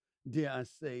 dare I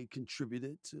say,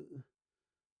 contributed to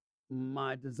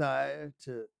my desire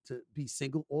to be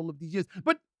single all of these years.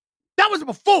 But that was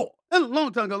before. A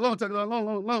long time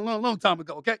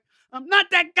ago, okay? I'm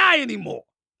not that guy anymore.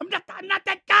 I'm not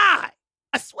that guy.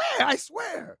 I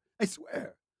swear.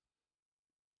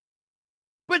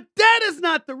 But that is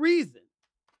not the reason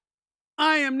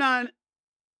I am not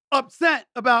upset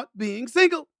about being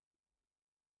single.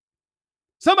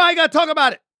 Somebody got to talk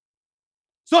about it.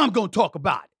 So I'm going to talk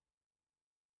about it.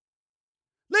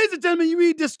 Ladies and gentlemen, you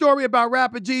read this story about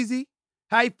rapper Jeezy,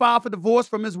 how he filed for divorce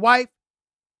from his wife,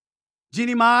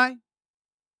 Jeannie Mai,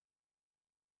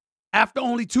 after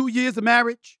only 2 years of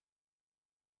marriage.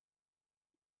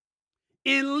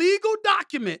 In legal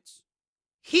documents,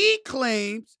 he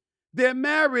claims their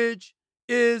marriage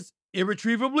is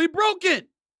irretrievably broken.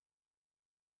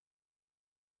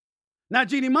 Now,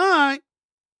 Jeannie Mai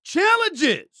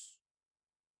challenges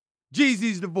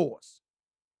Jeezy's divorce.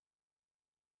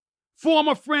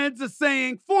 Former friends,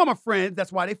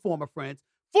 that's why they former friends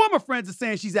are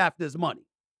saying she's after his money.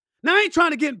 Now, I ain't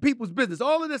trying to get in people's business.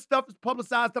 All of this stuff is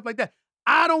publicized, stuff like that.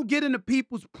 I don't get into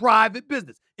people's private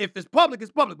business. If it's public,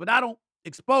 it's public, but I don't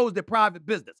expose their private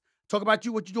business. Talk about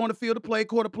what you do on the field of play,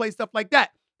 court of play, stuff like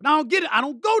that. But I don't get it. I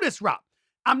don't go this route.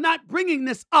 I'm not bringing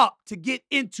this up to get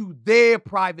into their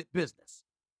private business.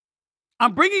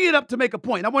 I'm bringing it up to make a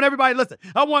point. I want everybody to listen.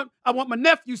 I want my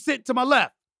nephew sitting to my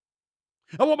left.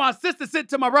 I want my assistant sitting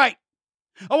to my right.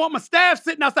 I want my staff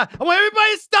sitting outside. I want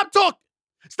everybody to stop talking.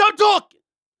 Stop talking.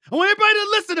 I want everybody to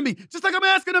listen to me, just like I'm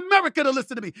asking America to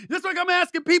listen to me. Just like I'm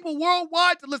asking people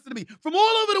worldwide to listen to me. From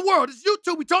all over the world. It's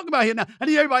YouTube we're talking about here now. I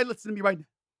need everybody to listen to me right now.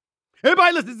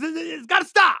 Everybody listen. It's got to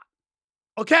stop.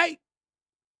 Okay?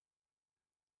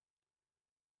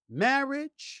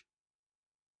 Marriage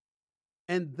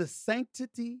and the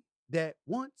sanctity that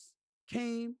once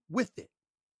came with it.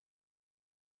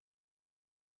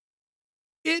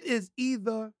 It is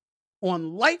either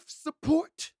on life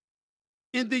support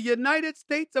in the United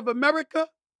States of America,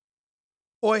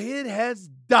 or it has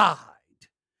died,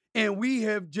 and we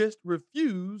have just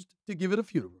refused to give it a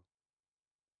funeral.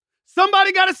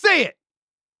 Somebody got to say it,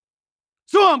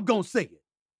 so I'm going to say it.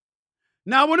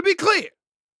 Now, I want to be clear.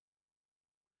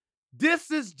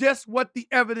 This is just what the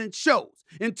evidence shows.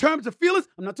 In terms of feelings,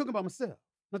 I'm not talking about myself.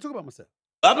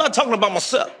 I'm not talking about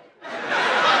myself.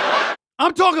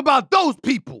 I'm talking about those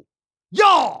people.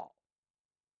 Y'all.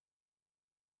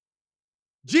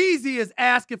 Jeezy is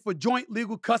asking for joint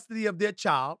legal custody of their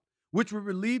child, which would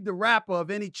relieve the rapper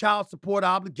of any child support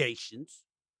obligations.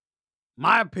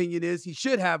 My opinion is he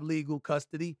should have legal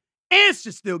custody and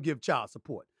should still give child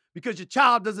support, because your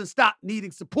child doesn't stop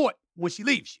needing support when she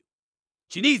leaves you.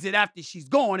 She needs it after she's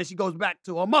gone and she goes back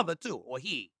to her mother too, or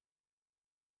he.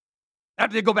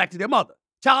 After they go back to their mother.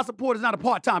 Child support is not a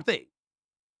part-time thing.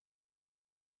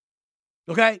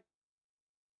 Okay?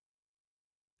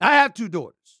 I have 2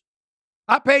 daughters.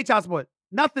 I pay child support.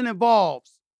 Nothing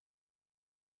involves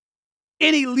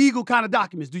any legal kind of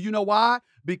documents. Do you know why?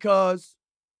 Because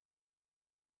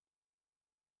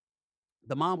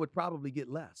the mom would probably get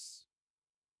less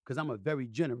because I'm a very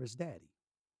generous daddy.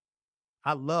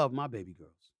 I love my baby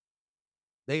girls.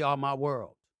 They are my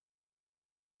world.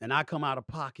 And I come out of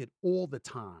pocket all the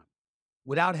time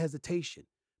without hesitation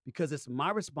because it's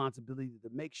my responsibility to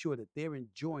make sure that they're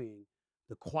enjoying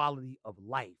the quality of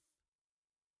life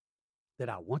that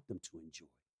I want them to enjoy,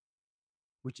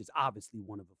 which is obviously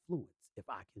one of affluence if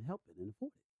I can help it and afford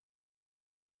it.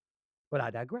 But I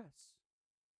digress.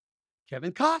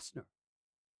 Kevin Costner,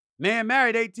 man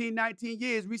married 18, 19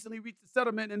 years, recently reached a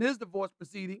settlement in his divorce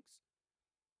proceedings.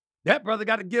 That brother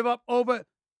got to give up over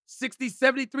 $60,000,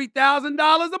 $73,000 a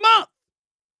month.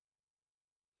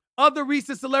 Other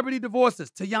recent celebrity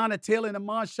divorces, Tiana Taylor and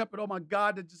Amon Shumpert. Oh my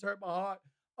God, that just hurt my heart.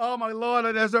 Oh my Lord,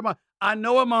 that just hurt my. I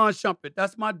know Amon Shumpert.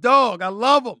 That's my dog. I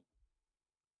love him.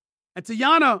 And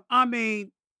Tiana, I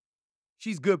mean,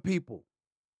 she's good people.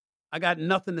 I got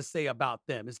nothing to say about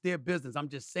them. It's their business. I'm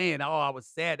just saying, I was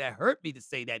sad. That hurt me to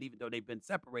say that, even though they've been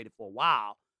separated for a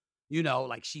while. You know,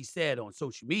 like she said on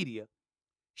social media.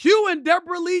 Hugh and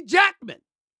Deborah Lee Jackman,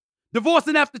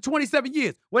 divorcing after 27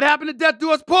 years. What happened to death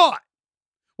do us part?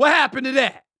 What happened to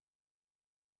that?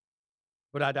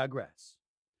 But I digress.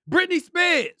 Britney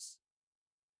Spears,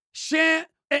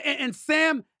 and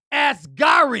Sam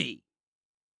Asghari.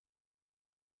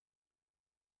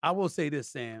 I will say this,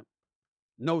 Sam.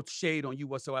 No shade on you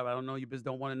whatsoever. I don't know your business.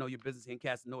 Don't want to know your business. Ain't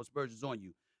casting no aspersions on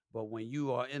you. But when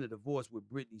you are in a divorce with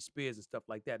Britney Spears and stuff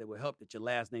like that, it will help that your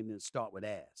last name didn't start with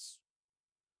ass.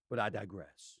 But I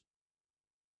digress.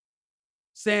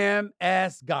 Sam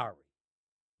Asghari.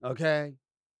 Okay?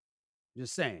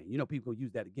 Just saying. You know people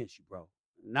use that against you, bro.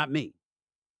 Not me.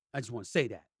 I just want to say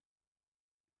that.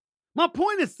 My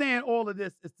point in saying all of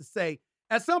this is to say,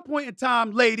 at some point in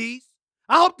time, ladies,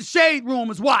 I hope the Shade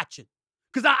Room is watching.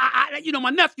 Because my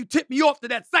nephew tipped me off to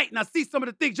that site and I see some of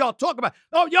the things y'all talk about.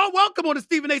 Oh, y'all welcome on the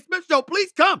Stephen A. Smith Show.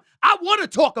 Please come. I want to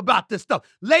talk about this stuff.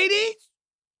 Ladies,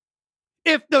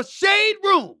 if the Shade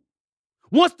Room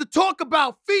wants to talk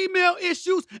about female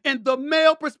issues and the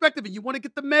male perspective, and you want to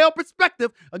get the male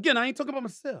perspective, again, I ain't talking about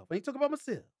myself. I'm not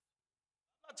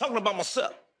talking about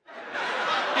myself.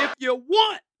 If you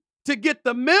want to get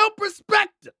the male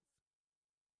perspective,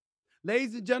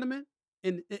 ladies and gentlemen,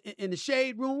 in the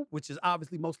Shade Room, which is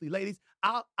obviously mostly ladies,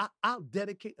 I'll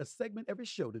dedicate a segment every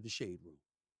show to the Shade Room.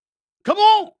 Come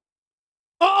on.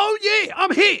 Oh yeah,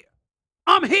 I'm here.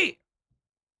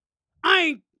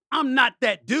 I'm not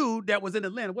that dude that was in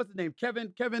Atlanta. What's his name?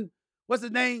 Kevin, what's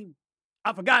his name?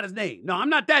 I forgot his name. No, I'm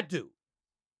not that dude.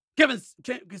 Kevin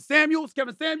Samuels.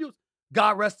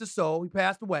 God rest his soul. He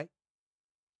passed away.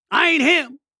 I ain't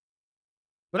him.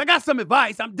 But I got some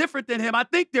advice. I'm different than him. I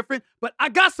think different, but I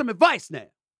got some advice now.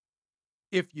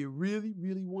 If you really,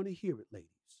 really want to hear it, ladies,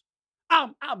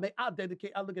 I'll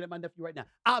dedicate, I'm looking at my nephew right now.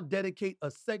 I'll dedicate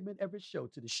a segment every show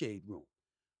to the Shade Room.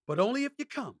 But only if you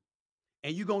come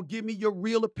and you're going to give me your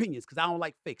real opinions because I don't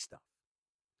like fake stuff.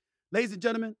 Ladies and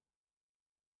gentlemen,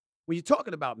 when you're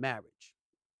talking about marriage,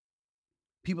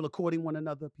 people are courting one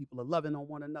another, people are loving on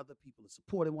one another, people are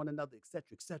supporting one another, et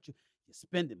cetera, et cetera. You're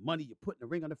spending money, you're putting a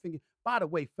ring on the finger. By the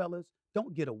way, fellas,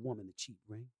 don't get a woman a cheap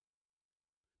ring.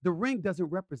 The ring doesn't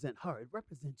represent her, it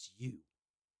represents you.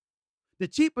 The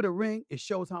cheaper the ring, it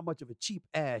shows how much of a cheap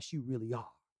ass you really are.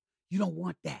 You don't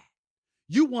want that.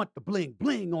 You want the bling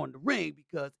bling on the ring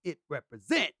because it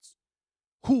represents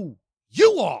who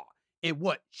you are and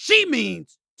what she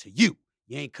means to you.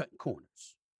 You ain't cutting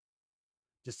corners.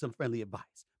 Just some friendly advice.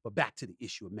 But back to the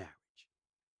issue of marriage.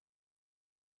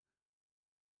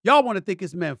 Y'all want to think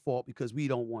it's men's fault because we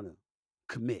don't want to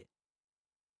commit.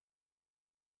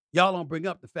 Y'all don't bring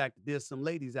up the fact that there's some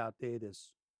ladies out there that's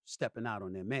stepping out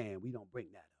on their man. We don't bring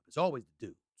that up. It's always the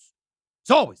dudes.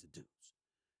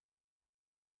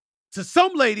 To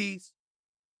some ladies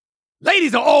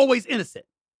are always innocent.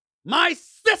 My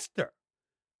sister,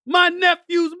 my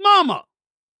nephew's mama.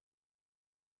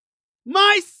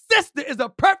 My sister is a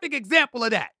perfect example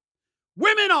of that.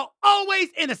 Women are always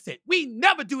innocent. We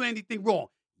never do anything wrong.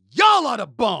 Y'all are the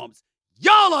bums.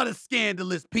 Y'all are the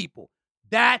scandalous people.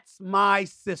 That's my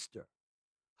sister.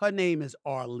 Her name is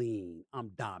Arlene. I'm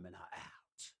doming her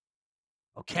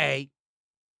out. Okay?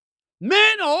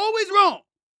 Men are always wrong.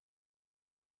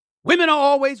 Women are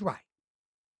always right.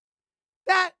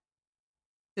 That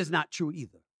is not true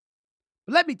either.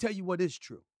 But let me tell you what is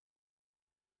true.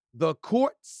 The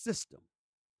court system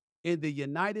in the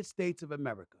United States of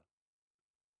America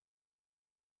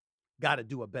got to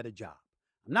do a better job.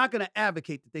 I'm not going to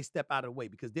advocate that they step out of the way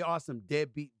because there are some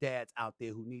deadbeat dads out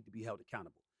there who need to be held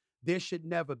accountable. There should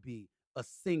never be a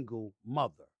single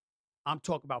mother. I'm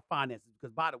talking about finances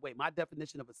because, by the way, my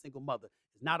definition of a single mother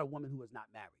is not a woman who is not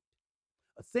married.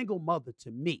 A single mother,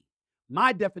 to me,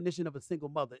 my definition of a single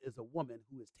mother is a woman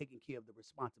who is taking care of the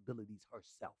responsibilities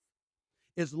herself.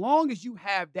 As long as you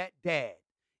have that dad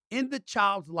in the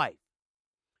child's life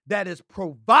that is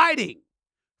providing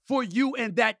for you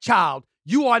and that child,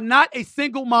 you are not a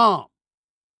single mom.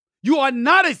 You are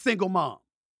not a single mom.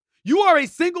 You are a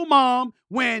single mom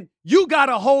when you got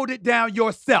to hold it down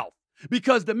yourself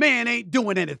because the man ain't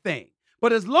doing anything.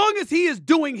 But as long as he is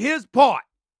doing his part,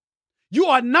 you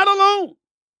are not alone.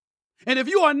 And if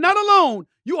you are not alone,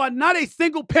 you are not a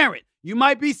single parent. You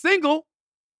might be single,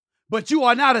 but you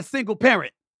are not a single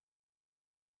parent.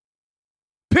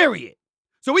 Period.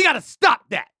 So we got to stop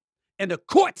that. And the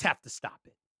courts have to stop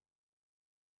it.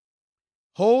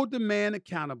 Hold the man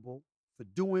accountable for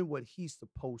doing what he's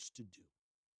supposed to do.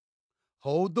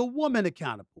 Hold the woman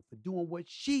accountable for doing what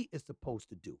she is supposed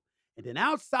to do. And then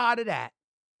outside of that,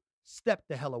 step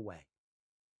the hell away.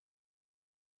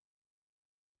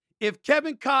 If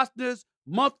Kevin Costner's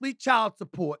monthly child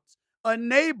support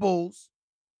enables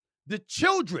the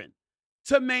children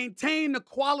to maintain the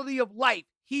quality of life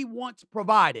he once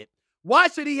provided, why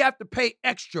should he have to pay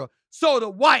extra so the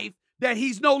wife that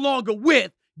he's no longer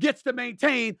with gets to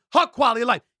maintain her quality of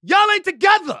life? Y'all ain't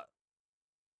together.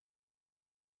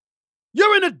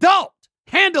 You're an adult.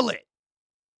 Handle it.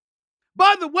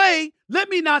 By the way, let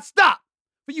me not stop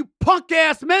for you punk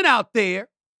ass men out there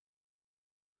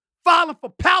filing for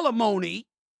palimony,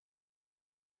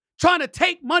 trying to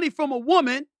take money from a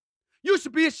woman. You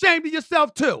should be ashamed of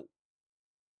yourself too.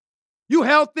 You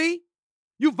healthy,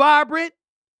 you vibrant,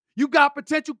 you got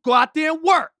potential, go out there and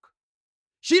work.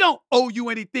 She don't owe you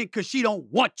anything because she don't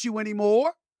want you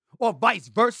anymore, or vice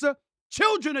versa.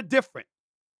 Children are different.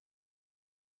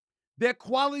 Their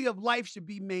quality of life should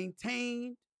be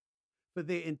maintained for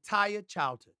their entire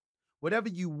childhood. Whatever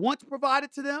you once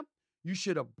provided to them, you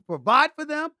should provide for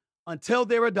them until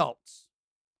they're adults.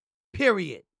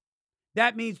 Period.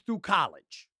 That means through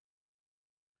college.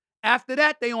 After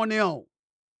that, they on their own.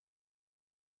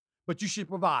 But you should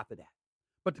provide for that.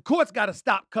 But the courts got to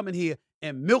stop coming here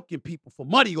and milking people for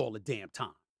money all the damn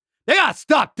time. They got to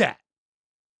stop that.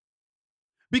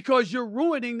 Because you're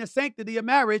ruining the sanctity of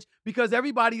marriage because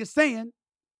everybody is saying,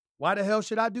 why the hell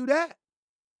should I do that?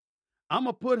 I'm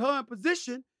going to put her in a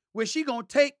position where she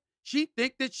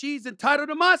think that she's entitled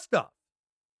to my stuff.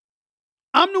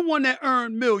 I'm the one that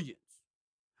earned millions.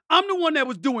 I'm the one that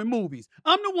was doing movies.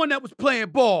 I'm the one that was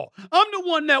playing ball. I'm the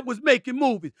one that was making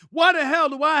movies. Why the hell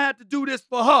do I have to do this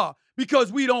for her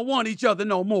because we don't want each other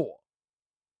no more?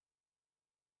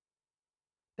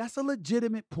 That's a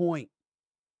legitimate point.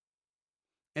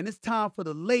 And it's time for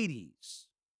the ladies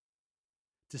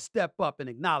to step up and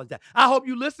acknowledge that. I hope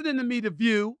you listening to me, The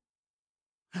View.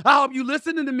 I hope you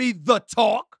listening to me, The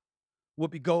Talk.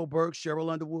 Whoopi Goldberg,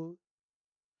 Cheryl Underwood,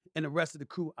 and the rest of the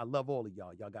crew. I love all of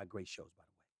y'all. Y'all got great shows, by the way.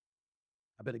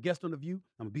 I've been a guest on The View.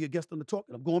 I'm going to be a guest on The Talk,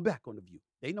 and I'm going back on The View.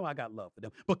 They know I got love for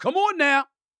them. But come on now.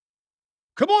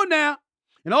 Come on now.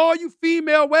 And all you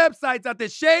female websites out there,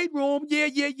 Shade Room,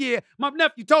 yeah. My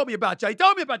nephew told me about y'all. He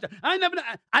told me about y'all.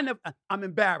 I'm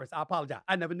embarrassed. I apologize.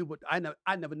 I never knew what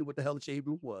the hell the Shade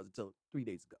Room was until 3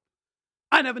 days ago.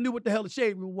 I never knew what the hell the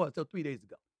Shade Room was until 3 days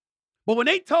ago. But when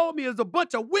they told me there's a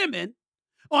bunch of women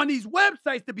on these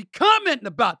websites to be commenting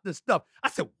about this stuff, I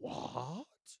said, what?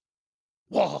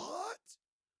 What?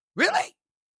 Really?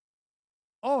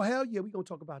 Oh, hell yeah, we're going to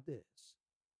talk about this.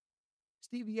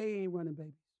 Stevie A ain't running,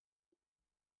 baby.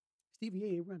 Stevie A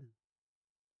ain't running.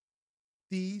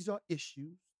 These are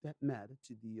issues that matter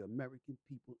to the American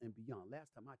people and beyond.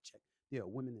 Last time I checked, there are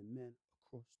women and men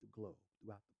across the globe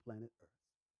throughout the planet Earth.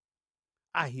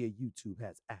 I hear YouTube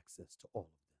has access to all of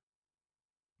them.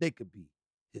 They could be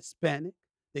Hispanic.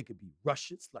 They could be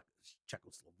Russian,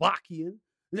 Czechoslovakian.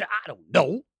 I don't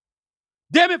know.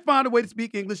 Damn it, find a way to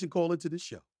speak English and call into this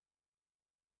show.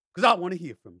 Because I want to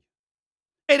hear from you.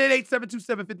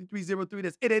 888-727-5303.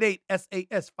 That's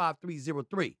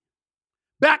 888-SAS-5303.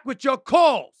 Back with your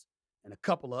calls and a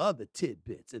couple of other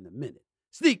tidbits in a minute.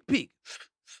 Sneak peek.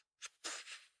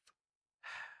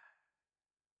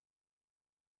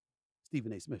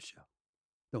 Stephen A. Smith Show.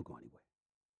 Don't go anywhere.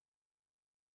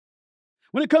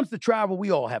 When it comes to travel,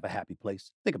 we all have a happy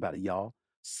place. Think about it, y'all.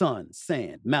 sun,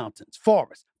 sand, mountains,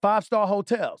 forests, 5-star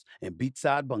hotels, and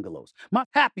beachside bungalows. My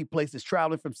happy place is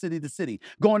traveling from city to city,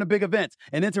 going to big events,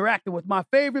 and interacting with my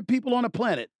favorite people on the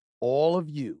planet, all of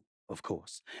you, of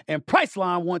course. And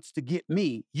Priceline wants to get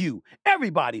me, you,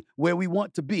 everybody where we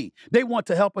want to be. They want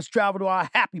to help us travel to our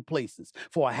happy places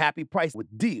for a happy price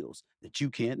with deals that you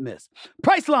can't miss.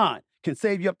 Priceline can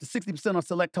save you up to 60% on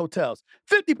select hotels,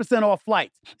 50% off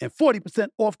flights, and 40%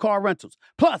 off car rentals.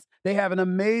 Plus, they have an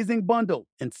amazing bundle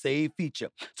and save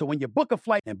feature. So when you book a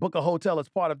flight and book a hotel as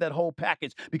part of that whole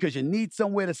package because you need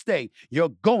somewhere to stay, you're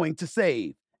going to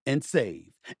save and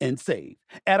save and save.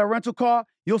 At a rental car,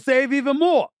 you'll save even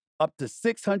more, up to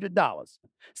 $600.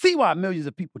 See why millions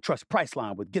of people trust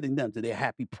Priceline with getting them to their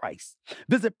happy price.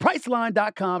 Visit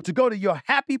Priceline.com to go to your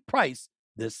happy price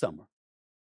this summer.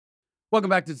 Welcome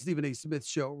back to the Stephen A. Smith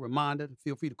Show. Reminder,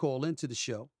 feel free to call into the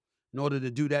show. In order to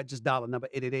do that, just dial the number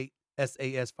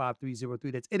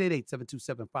 888-SAS-5303. That's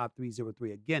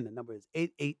 888-727-5303. Again, the number is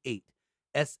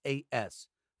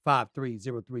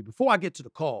 888-SAS-5303. Before I get to the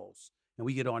calls and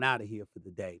we get on out of here for the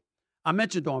day, I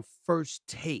mentioned on First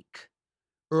Take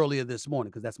earlier this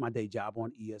morning, because that's my day job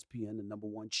on ESPN, the number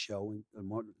one show and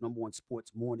number one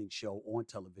sports morning show on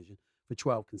television for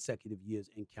 12 consecutive years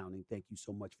and counting. Thank you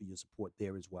so much for your support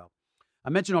there as well. I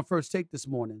mentioned on First Take this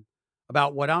morning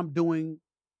about what I'm doing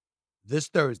this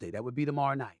Thursday. That would be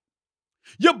tomorrow night.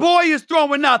 Your boy is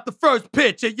throwing out the first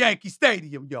pitch at Yankee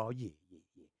Stadium, y'all. Yeah.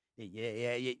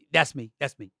 That's me.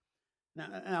 Now,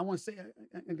 I want to say,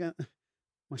 I got,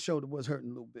 my shoulder was hurting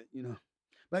a little bit,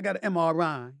 But I got an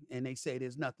MRI, and they say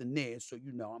there's nothing there, so,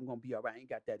 I'm going to be all right. I ain't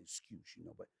got that excuse,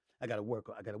 but I got to work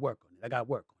on it. All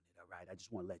right? I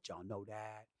just want to let y'all know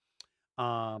that.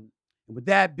 And with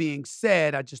that being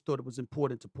said, I just thought it was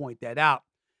important to point that out.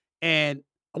 And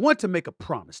I want to make a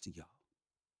promise to y'all.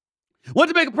 I want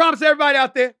to make a promise to everybody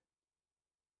out there.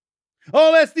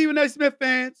 All that Stephen A. Smith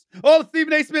fans, all the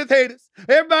Stephen A. Smith haters,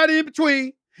 everybody in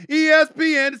between,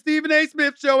 ESPN, the Stephen A.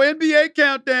 Smith Show, NBA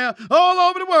Countdown, all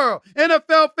over the world.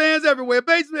 NFL fans everywhere,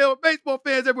 baseball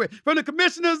fans everywhere. From the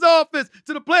commissioner's office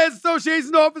to the Players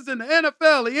Association office in the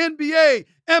NFL, the NBA,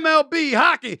 MLB,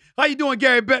 hockey. How you doing,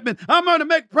 Gary Bettman? I'm going to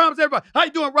make a promise to everybody. How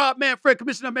you doing, Rob Manfred,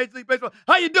 Commissioner of Major League Baseball?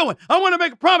 How you doing? I want to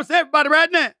make a promise to everybody right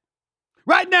now.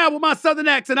 Right now with my Southern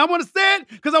accent. I want to say it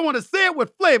because I want to say it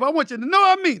with flavor. I want you to know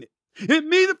I mean it. It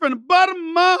means it from the bottom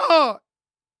of my heart.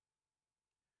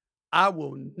 I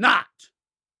will not,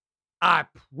 I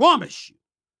promise you,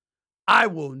 I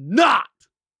will not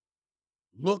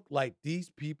look like these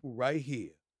people right here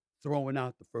throwing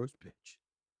out the first pitch.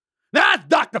 Now that's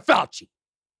Dr. Fauci.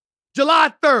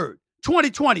 July 3rd,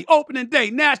 2020, opening day,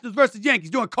 Nationals versus Yankees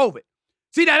during COVID.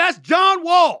 See, now that's John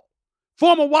Wall,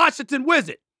 former Washington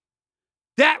Wizard.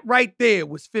 That right there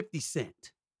was 50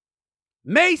 Cent.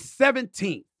 May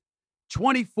 17th,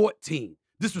 2014.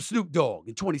 This was Snoop Dogg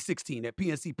in 2016 at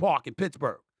PNC Park in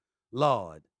Pittsburgh.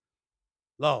 Lord.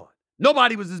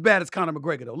 Nobody was as bad as Conor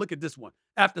McGregor, though. Look at this one.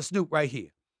 After Snoop right here.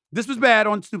 This was bad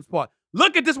on Snoop's part.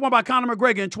 Look at this one by Conor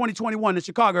McGregor in 2021 in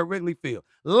Chicago at Wrigley Field.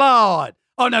 Lord.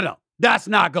 Oh, no. That's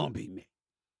not going to be me.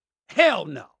 Hell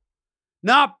no.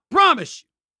 Now, I promise you,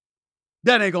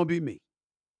 that ain't going to be me.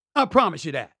 I promise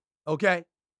you that. Okay?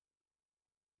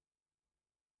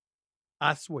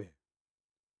 I swear.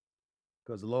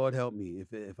 Because Lord help me,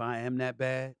 if I am that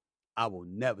bad, I will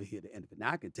never hear the end of it. Now,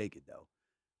 I can take it, though.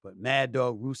 But Mad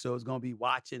Dog Russo is going to be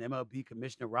watching. MLB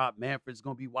Commissioner Rob Manfred is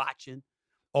going to be watching.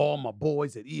 All my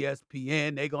boys at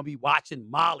ESPN, they're going to be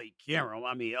watching. Molly Karam.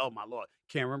 I mean, oh, my Lord.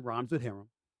 Karam rhymes with Hiram.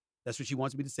 That's what she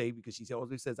wants me to say because she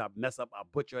always says I mess up, I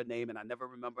butcher her name, and I never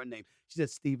remember her name. She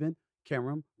says, Stephen,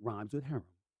 Karam rhymes with Hiram.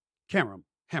 Karam.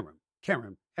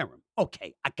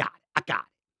 Okay, I got it.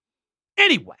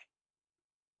 Anyway.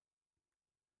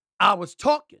 I was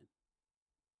talking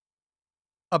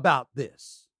about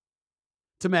this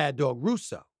to Mad Dog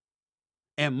Russo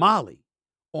and Molly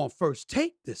on First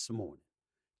Take this morning.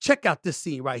 Check out this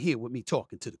scene right here with me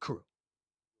talking to the crew.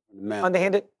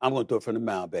 Underhanded? I'm going to do it from the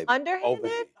mound, baby.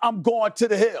 Underhanded? I'm going to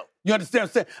the hill. You understand what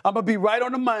I'm saying? I'm going to be right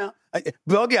on the mound. I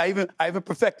even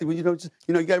perfected when you got to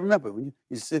remember when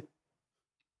you sit.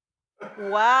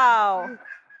 Wow.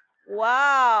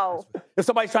 If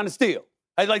somebody's trying to steal,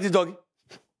 I like this doggy.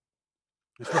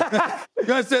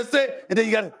 You understand? And then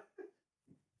you got to.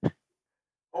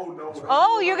 Oh, no.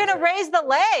 Oh, you're going to raise the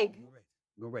leg. I'm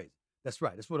going to raise it. That's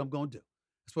right. That's what I'm going to do.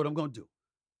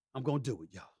 I'm going to do it,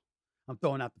 y'all. I'm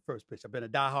throwing out the first pitch. I've been a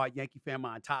diehard Yankee fan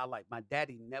my entire life. My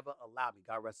daddy never allowed me,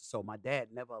 God rest his soul. My dad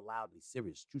never allowed me.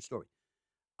 Serious, true story.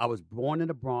 I was born in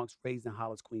the Bronx, raised in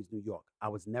Hollis, Queens, New York. I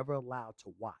was never allowed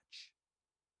to watch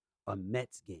a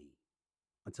Mets game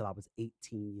until I was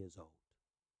 18 years old.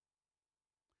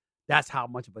 That's how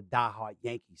much of a diehard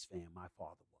Yankees fan my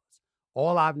father was.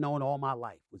 All I've known all my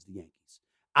life was the Yankees.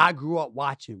 I grew up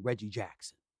watching Reggie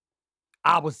Jackson.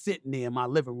 I was sitting there in my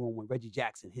living room when Reggie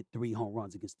Jackson hit 3 home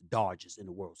runs against the Dodgers in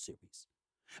the World Series.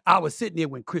 I was sitting there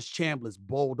when Chris Chambliss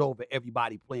bowled over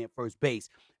everybody playing first base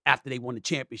after they won the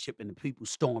championship and the people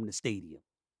stormed the stadium.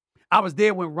 I was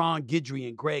there when Ron Guidry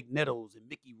and Greg Nettles and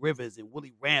Mickey Rivers and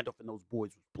Willie Randolph and those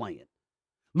boys was playing.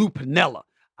 Lou Piniella.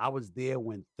 I was there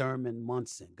when Thurman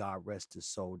Munson, God rest his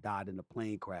soul, died in a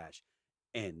plane crash.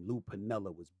 And Lou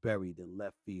Piniella was buried in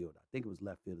left field. I think it was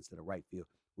left field instead of right field,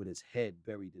 with his head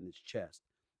buried in his chest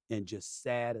and just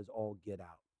sad as all get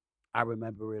out. I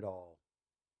remember it all.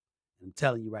 And I'm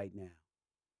telling you right now,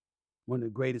 one of the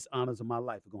greatest honors of my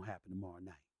life is going to happen tomorrow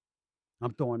night.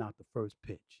 I'm throwing out the first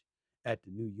pitch at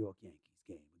the New York Yankees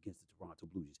game against the Toronto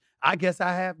Blue Jays. I guess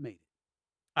I have made it.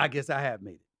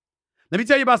 Let me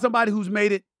tell you about somebody who's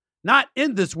made it not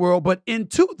in this world, but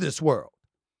into this world.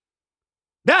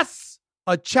 That's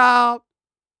a child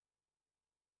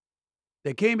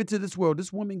that came into this world.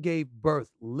 This woman gave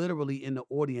birth literally in the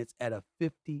audience at a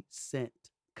 50 Cent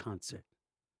concert.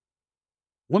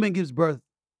 Woman gives birth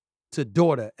to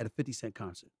daughter at a 50 Cent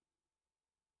concert.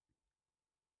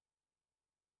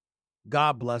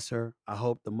 God bless her. I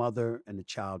hope the mother and the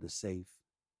child is safe.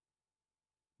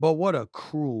 But what a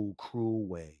cruel, cruel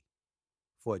way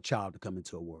for a child to come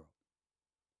into a world.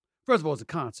 First of all, it's a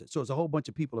concert. So it's a whole bunch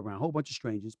of people around, a whole bunch of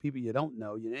strangers, people you don't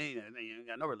know, you ain't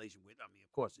got no relation with. I mean,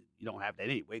 of course, you don't have that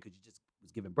anyway because you just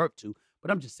was given birth to. But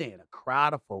I'm just saying, a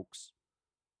crowd of folks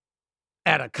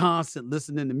at a concert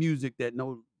listening to music that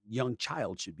no young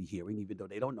child should be hearing, even though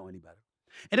they don't know any better.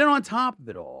 And then on top of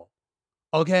it all,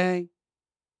 okay,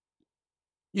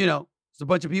 it's a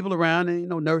bunch of people around, and ain't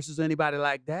no nurses or anybody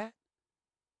like that.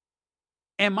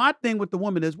 And my thing with the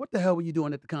woman is, what the hell were you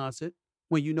doing at the concert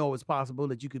when you know it's possible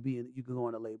that you could go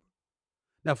into labor?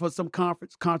 Now, for some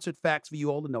concert facts for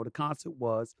you all to know, the concert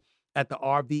was at the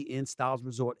RV Inn Styles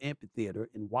Resort Amphitheater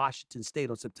in Washington State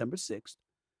on September 6th.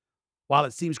 While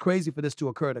it seems crazy for this to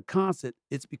occur at a concert,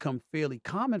 it's become fairly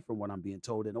common from what I'm being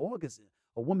told. In August,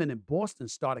 a woman in Boston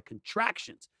started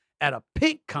contractions at a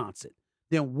Pink concert,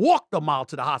 then walked a mile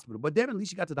to the hospital. But then at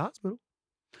least she got to the hospital.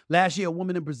 Last year, a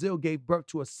woman in Brazil gave birth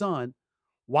to a son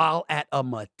while at a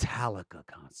Metallica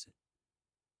concert.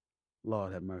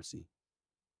 Lord have mercy.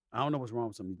 I don't know what's wrong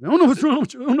with some of these. I don't know what's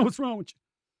wrong with you.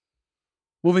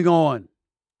 Moving on.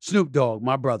 Snoop Dogg,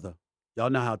 my brother. Y'all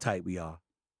know how tight we are.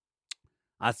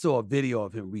 I saw a video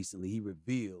of him recently. He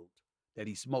revealed that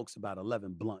he smokes about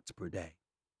 11 blunts per day.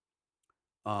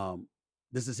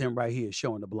 This is him right here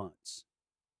showing the blunts.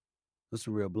 Those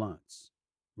are real blunts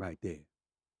right there.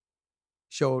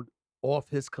 Showed off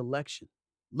his collection.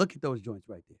 Look at those joints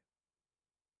right there.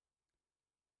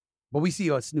 But we see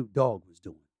what Snoop Dogg was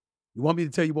doing. You want me to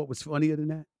tell you what was funnier than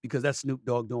that? Because that's Snoop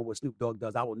Dogg doing what Snoop Dogg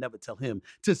does. I will never tell him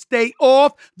to stay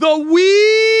off the weed.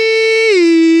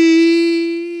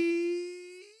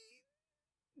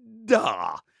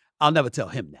 I'll never tell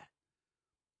him that.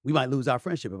 We might lose our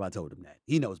friendship if I told him that.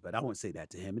 He knows better. I wouldn't say that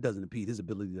to him. It doesn't impede his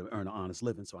ability to earn an honest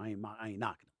living, so I ain't knocking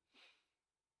him.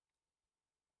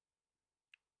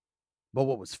 But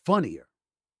what was funnier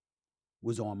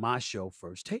was on my show,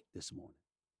 First Take, this morning.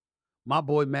 My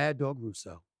boy Mad Dog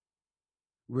Russo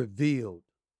revealed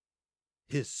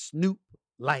his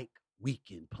Snoop-like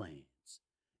weekend plans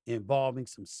involving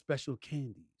some special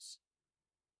candies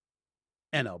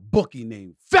and a bookie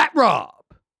named Fat Rob.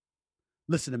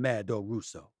 Listen to Mad Dog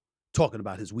Russo talking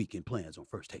about his weekend plans on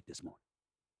First Take this morning.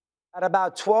 At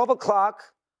about 12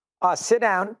 o'clock, sit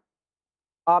down,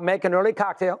 make an early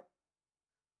cocktail,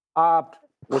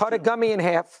 cut a gummy in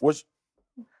half. What's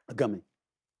a gummy?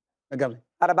 A gummy.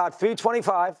 At about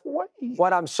 3:25,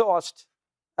 when I'm sauced,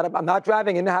 I'm not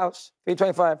driving in the house,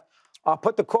 3:25, I'll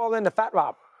put the call in to Fat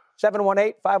Rob,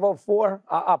 718-504.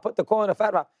 I'll put the call in to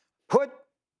Fat Rob. Put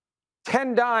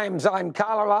 10 dimes on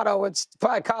Colorado. It's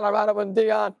probably Colorado and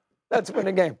Deion. That's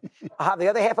winning game. I'll have the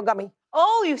other half a gummy.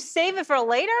 Oh, you save it for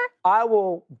later? I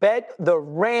will bet the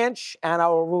ranch, and I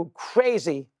will root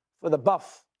crazy for the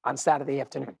Buff on Saturday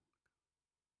afternoon.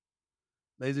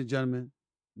 Ladies and gentlemen,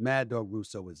 Mad Dog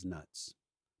Russo is nuts.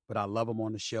 But I love him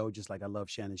on the show, just like I love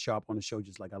Shannon Sharp on the show,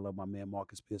 just like I love my man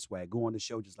Marcus Pierce Swagoo on the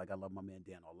show, just like I love my man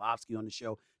Dan Orlovsky on the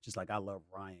show, just like I love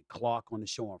Ryan Clark on the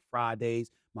show on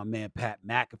Fridays. My man Pat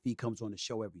McAfee comes on the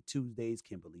show every Tuesdays.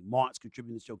 Kimberly Martin's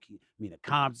contributing to the show. Mina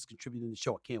Combs is contributing to the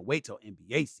show. I can't wait till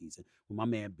NBA season when my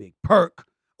man Big Perk,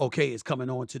 is coming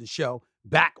on to the show,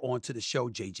 back onto the show.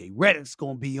 JJ Redick's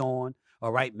going to be on.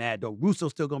 All right, Mad Dog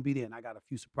Russo's still going to be there. And I got a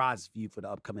few surprises for you for the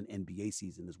upcoming NBA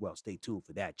season as well. Stay tuned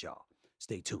for that, y'all.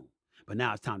 Stay tuned. But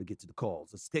now it's time to get to the calls.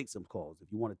 Let's take some calls.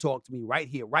 If you want to talk to me right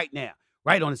here, right now,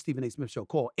 right on the Stephen A. Smith Show,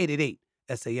 call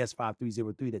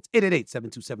 888-SAS-5303. That's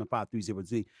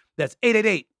 888-727-5303. That's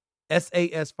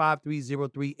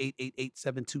 888-SAS-5303,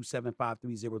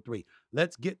 888-727-5303.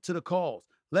 Let's get to the calls.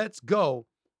 Let's go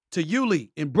to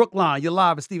Yuli in Brookline. You're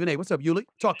live with Stephen A. What's up, Yuli?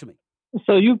 Talk to me.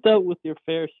 So you've dealt with your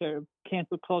fair share of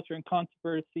cancel culture and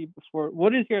controversy before.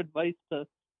 What is your advice to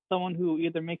someone who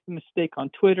either makes a mistake on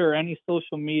Twitter or any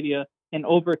social media in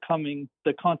overcoming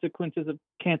the consequences of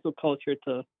cancel culture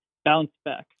to bounce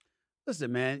back?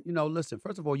 Listen, man,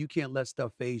 first of all, you can't let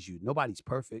stuff phase you. Nobody's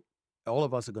perfect. All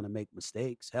of us are going to make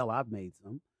mistakes. Hell, I've made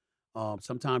them.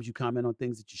 Sometimes you comment on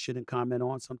things that you shouldn't comment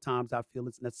on. Sometimes I feel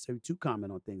it's necessary to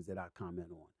comment on things that I comment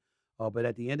on. But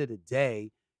at the end of the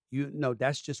day,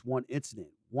 that's just one incident.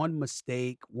 One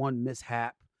mistake, one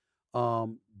mishap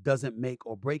doesn't make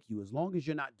or break you. As long as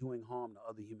you're not doing harm to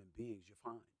other human beings, you're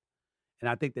fine. And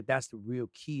I think that that's the real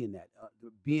key in that,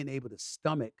 being able to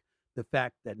stomach the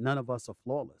fact that none of us are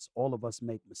flawless. All of us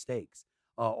make mistakes,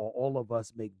 or all of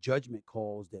us make judgment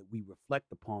calls that we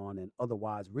reflect upon and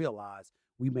otherwise realize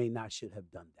we may not should have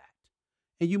done that.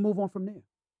 And you move on from there.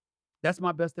 That's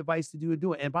my best advice to do it.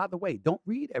 And by the way, don't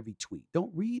read every tweet.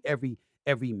 Don't read every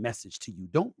message to you.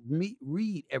 Don't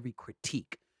read every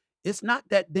critique. It's not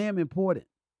that damn important.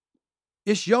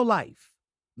 It's your life.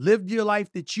 Live your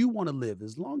life that you want to live.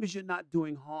 As long as you're not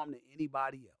doing harm to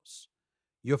anybody else,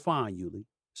 you're fine, Yuli.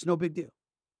 It's no big deal.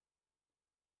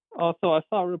 Also, I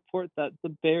saw a report that the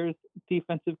Bears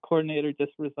defensive coordinator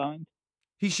just resigned.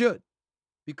 He should.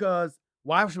 Because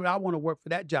why should I want to work for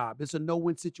that job? It's a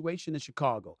no-win situation in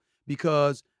Chicago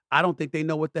because I don't think they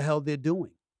know what the hell they're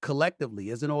doing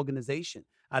collectively as an organization.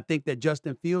 I think that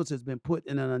Justin Fields has been put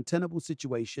in an untenable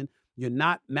situation. You're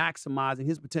not maximizing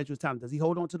his potential talent. Does he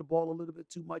hold on to the ball a little bit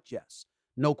too much? Yes.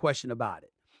 No question about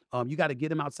it. You got to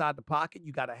get him outside the pocket.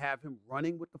 You got to have him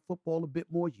running with the football a bit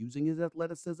more, using his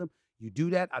athleticism. You do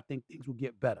that, I think things will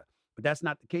get better. But that's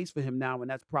not the case for him now, and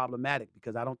that's problematic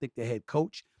because I don't think the head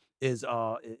coach is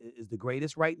the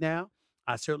greatest right now.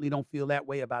 I certainly don't feel that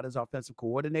way about his offensive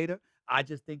coordinator. I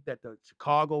just think that the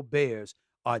Chicago Bears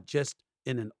are just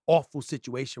in an awful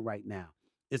situation right now.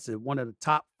 It's one of the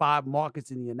top 5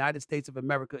 markets in the United States of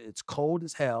America. It's cold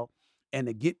as hell. And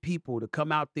to get people to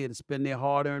come out there to spend their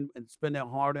hard-earned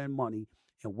money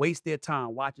and waste their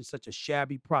time watching such a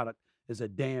shabby product is a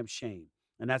damn shame.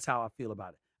 And that's how I feel about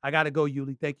it. I got to go,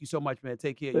 Yuli. Thank you so much, man.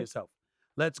 Take care of yourself.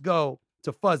 Let's go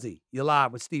to Fuzzy. You're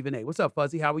live with Stephen A. What's up,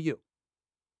 Fuzzy? How are you?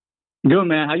 Good,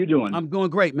 man. How you doing? I'm doing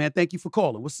great, man. Thank you for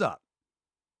calling. What's up?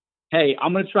 Hey,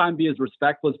 I'm going to try and be as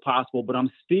respectful as possible, but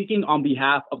I'm speaking on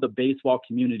behalf of the baseball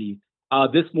community.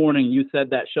 This morning, you said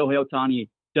that Shohei Ohtani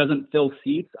doesn't fill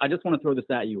seats. I just want to throw this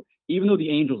at you. Even though the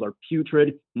Angels are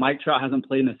putrid, Mike Trout hasn't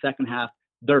played in the second half.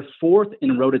 They're 4th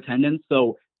in road attendance.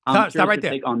 So stop right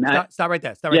there. On that. Stop right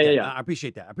there. Yeah. I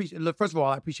appreciate that. First of all,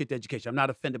 I appreciate the education. I'm not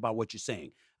offended by what you're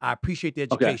saying. I appreciate the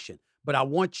education, but I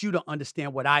want you to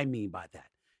understand what I mean by that.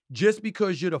 Just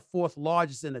because you're the 4th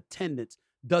largest in attendance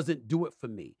doesn't do it for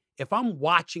me. If I'm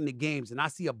watching the games and I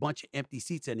see a bunch of empty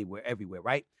seats everywhere,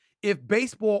 right? If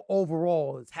baseball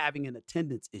overall is having an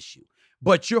attendance issue,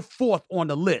 but you're 4th on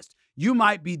the list, you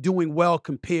might be doing well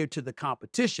compared to the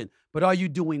competition, but are you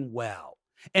doing well?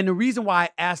 And the reason why I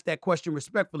asked that question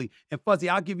respectfully, and Fuzzy,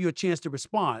 I'll give you a chance to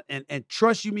respond, and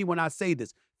trust you me when I say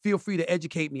this, feel free to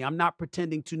educate me. I'm not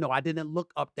pretending to know. I didn't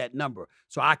look up that number,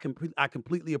 so I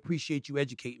completely appreciate you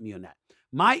educating me on that.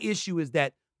 My issue is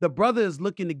that the brother is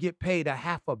looking to get paid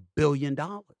 $500 million.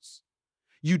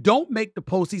 You don't make the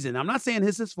postseason. I'm not saying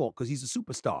it's his fault because he's a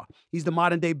superstar. He's the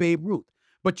modern day Babe Ruth.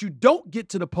 But you don't get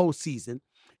to the postseason,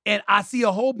 and I see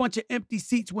a whole bunch of empty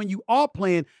seats when you are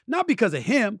playing, not because of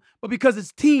him, but because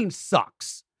his team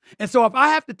sucks. And so if I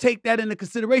have to take that into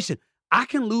consideration, I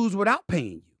can lose without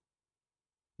paying you.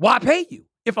 Why pay you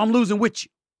if I'm losing with you?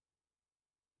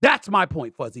 That's my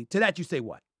point, Fuzzy. To that you say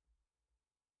what?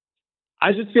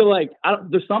 I just feel like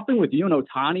there's something with you and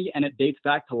Ohtani, and it dates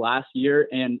back to last year.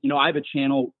 And, I have a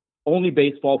channel, Only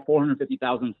Baseball,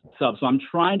 450,000 subs. So I'm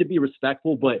trying to be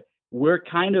respectful, but we're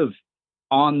kind of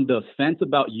on the fence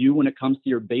about you when it comes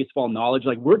to your baseball knowledge.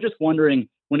 Like, we're just wondering,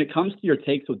 when it comes to your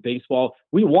takes with baseball,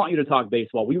 we want you to talk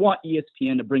baseball. We want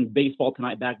ESPN to bring Baseball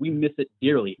Tonight back. We miss it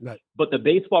dearly. Right. But the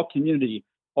baseball community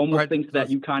almost thinks that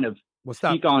you kind of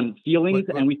speak on feelings,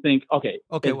 and we think,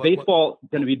 is baseball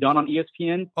going to be done on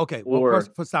ESPN? Okay, well, first,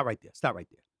 stop right there. Stop right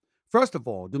there. First of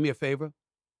all, do me a favor.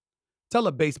 Tell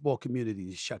the baseball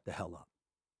community to shut the hell up.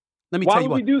 Let me tell you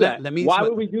what. Why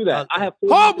would we do that? I have.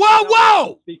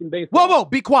 Whoa! Whoa!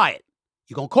 Be quiet.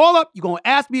 You're gonna call up. You're gonna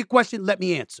ask me a question. Let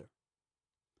me answer.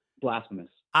 Blasphemous.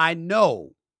 I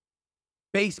know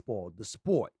baseball, the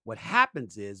sport, what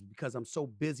happens is because I'm so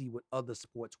busy with other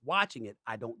sports watching it,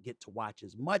 I don't get to watch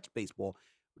as much baseball.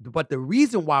 But the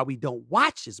reason why we don't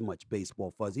watch as much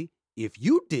baseball, Fuzzy, if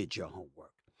you did your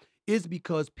homework, is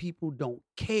because people don't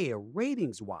care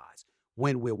ratings wise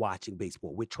when we're watching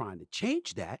baseball. We're trying to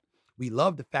change that. We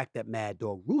love the fact that Mad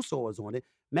Dog Russo is on it.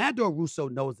 Mad Dog Russo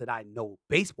knows that I know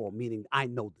baseball, meaning I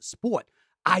know the sport.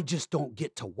 I just don't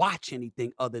get to watch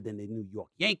anything other than the New York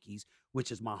Yankees,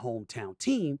 which is my hometown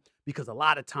team, because a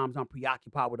lot of times I'm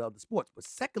preoccupied with other sports. But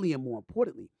secondly, and more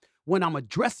importantly, when I'm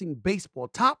addressing baseball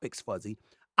topics, Fuzzy,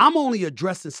 I'm only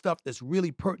addressing stuff that's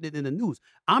really pertinent in the news.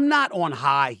 I'm not on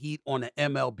high heat on the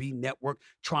MLB network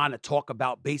trying to talk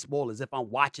about baseball as if I'm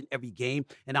watching every game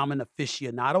and I'm an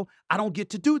aficionado. I don't get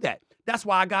to do that. That's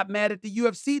why I got mad at the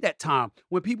UFC that time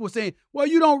when people were saying, well,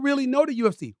 you don't really know the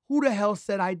UFC. Who the hell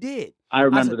said I did? I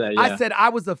remember that, yeah. I said I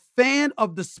was a fan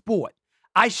of the sport.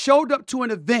 I showed up to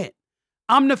an event.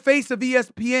 I'm the face of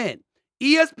ESPN.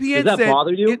 ESPN Does that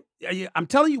bother you? I'm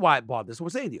telling you why it bothers. That's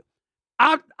what I'm saying to you.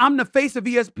 I'm the face of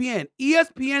ESPN.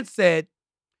 ESPN said,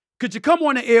 could you come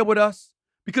on the air with us?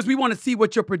 Because we want to see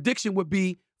what your prediction would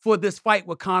be for this fight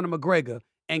with Conor McGregor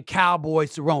and Cowboy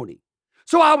Cerrone.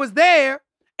 So I was there,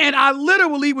 and I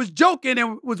literally was joking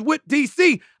and was with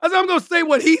DC. I said, I'm going to say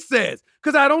what he says.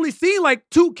 Because I'd only seen like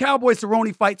 2 Cowboy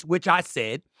Cerrone fights, which I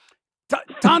said.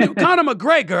 Conor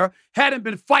McGregor hadn't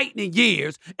been fighting in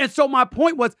years. And so my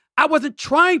point was, I wasn't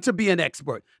trying to be an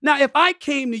expert. Now, if I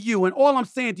came to you and all I'm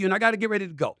saying to you, and I got to get ready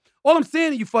to go. All I'm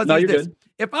saying to you, Fuzzy, is this. Good.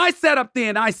 If I sat up there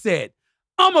and I said,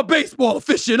 I'm a baseball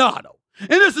aficionado, and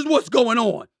this is what's going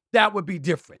on, that would be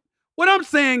different. What I'm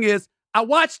saying is, I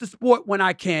watch the sport when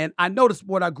I can. I know the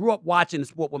sport. I grew up watching the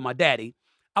sport with my daddy.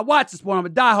 I watch the sport. I'm a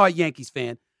diehard Yankees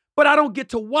fan. But I don't get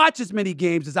to watch as many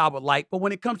games as I would like. But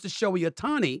when it comes to Shohei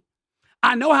Ohtani,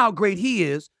 I know how great he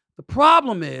is. The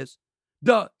problem is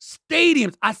the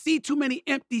stadiums. I see too many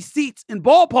empty seats in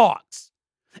ballparks.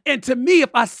 And to me, if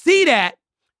I see that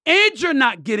and you're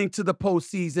not getting to the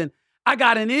postseason, I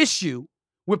got an issue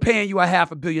with paying you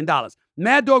 $500 million.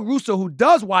 Mad Dog Russo, who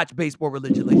does watch baseball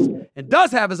religiously and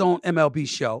does have his own MLB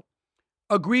show,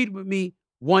 agreed with me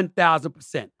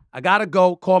 1,000%. I got to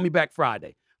go. Call me back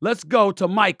Friday. Let's go to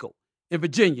Michael in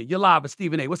Virginia. You're live with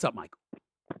Stephen A. What's up, Michael?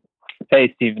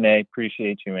 Hey, Stephen A.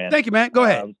 Appreciate you, man. Thank you, man. Go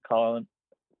ahead. I was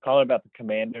calling about the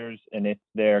Commanders and if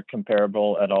they're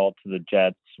comparable at all to the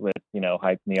Jets with,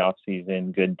 hype in the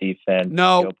offseason, good defense,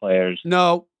 skill players.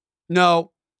 No.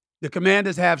 The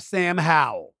Commanders have Sam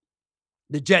Howell.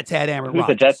 The Jets had Aaron Rodgers. Who's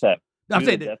the Jets have? I'm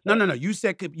saying no. You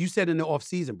said in the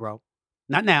offseason, bro.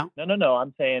 Not now. No.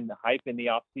 I'm saying the hype in the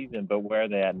offseason, but where are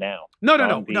they at now? No.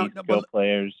 Skill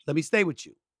players. Let me stay with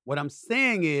you. What I'm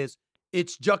saying is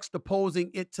it's juxtaposing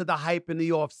it to the hype in the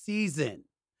offseason.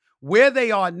 Where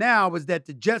they are now is that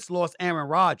the Jets lost Aaron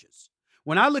Rodgers.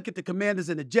 When I look at the Commanders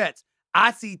and the Jets,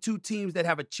 I see 2 teams that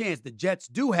have a chance. The Jets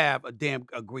do have a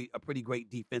pretty great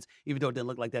defense, even though it didn't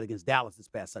look like that against Dallas this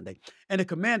past Sunday. And the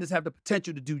Commanders have the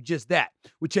potential to do just that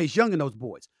with Chase Young and those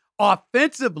boys.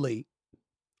 Offensively,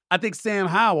 I think Sam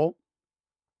Howell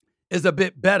is a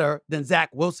bit better than Zach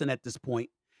Wilson at this point.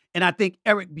 And I think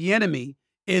Eric Bieniemy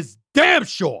is damn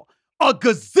sure a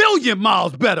gazillion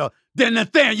miles better than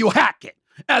Nathaniel Hackett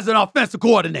as an offensive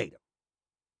coordinator.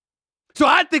 So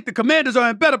I think the Commanders are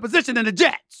in better position than the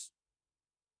Jets.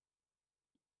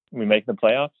 We make the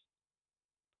playoffs?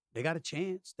 They got a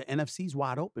chance. The NFC's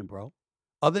wide open, bro.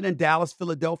 Other than Dallas,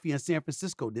 Philadelphia, and San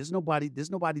Francisco, there's nobody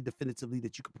definitively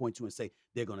that you can point to and say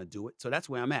they're going to do it. So that's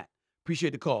where I'm at. Appreciate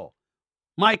the call.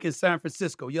 Mike in San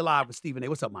Francisco, you're live with Stephen A.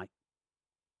 What's up, Mike?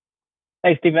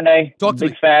 Hey, Stephen A. Talk to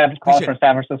Big me. fan, calling from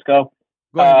San Francisco.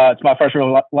 It's my first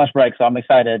real lunch break, so I'm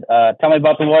excited. Tell me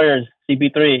about the Warriors,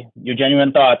 CP3, your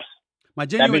genuine thoughts. My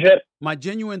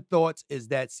genuine thoughts is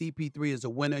that CP3 is a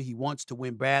winner. He wants to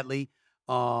win badly.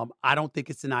 I don't think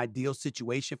it's an ideal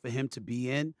situation for him to be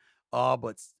in.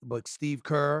 But Steve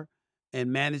Kerr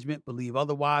and management believe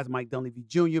otherwise, Mike Dunleavy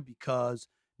Jr., because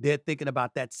they're thinking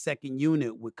about that second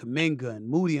unit with Kuminga and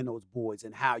Moody and those boys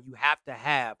and how you have to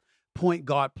have point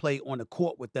guard play on the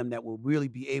court with them that will really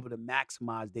be able to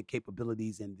maximize their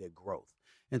capabilities and their growth.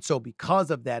 And so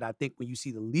because of that, I think when you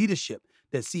see the leadership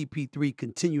that CP3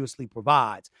 continuously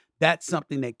provides, that's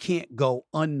something that can't go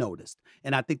unnoticed.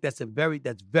 And I think that's very,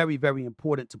 very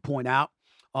important to point out.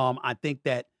 I think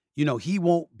that, he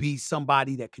won't be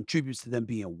somebody that contributes to them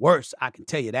being worse. I can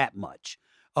tell you that much.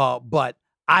 But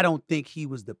I don't think he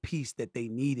was the piece that they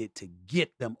needed to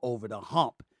get them over the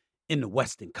hump in the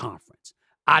Western Conference.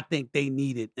 I think they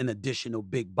needed an additional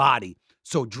big body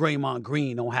so Draymond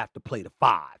Green don't have to play the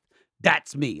 5.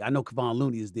 That's me. I know Kevon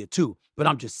Looney is there too, but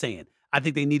I'm just saying, I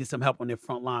think they needed some help on their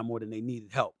front line more than they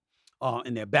needed help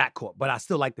in their backcourt. But I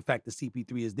still like the fact that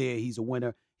CP3 is there. He's a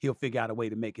winner. He'll figure out a way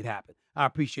to make it happen. I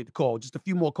appreciate the call. Just a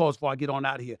few more calls before I get on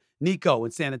out of here. Nico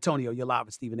in San Antonio, you're live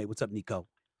with Stephen A. What's up, Nico?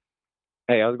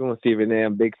 Hey, I was going to Stephen A.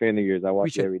 I'm a big fan of yours. I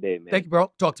watch you every day, man. Thank you,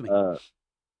 bro. Talk to me.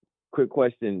 Quick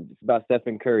question. It's about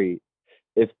Stephen Curry.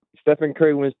 If Stephen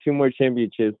Curry wins 2 more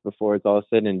championships before it's all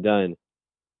said and done,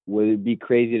 would it be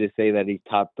crazy to say that he's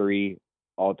top 3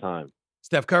 all time?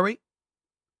 Steph Curry?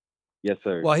 Yes,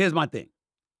 sir. Well, here's my thing.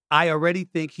 I already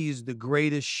think he's the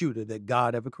greatest shooter that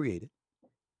God ever created.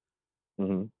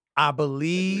 Mm-hmm. I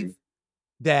believe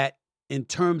that in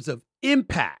terms of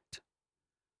impact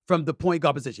from the point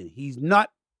guard position,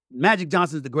 Magic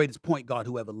Johnson is the greatest point guard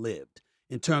who ever lived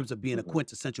in terms of being a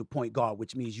quintessential point guard,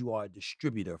 which means you are a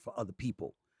distributor for other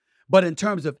people. But in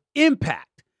terms of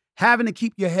impact, having to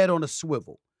keep your head on a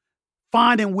swivel,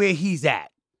 finding where he's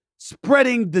at,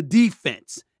 spreading the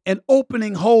defense, and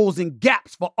opening holes and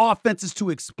gaps for offenses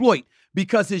to exploit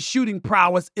because his shooting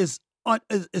prowess is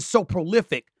so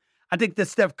prolific. I think that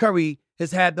Steph Curry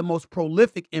has had the most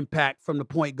prolific impact from the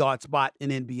point guard spot in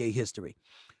NBA history.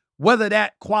 Whether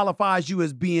that qualifies you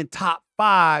as being top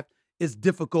 5 is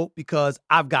difficult because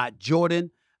I've got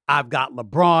Jordan, I've got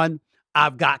LeBron,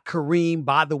 I've got Kareem,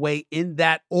 by the way, in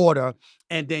that order.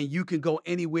 And then you can go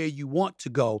anywhere you want to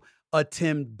go. A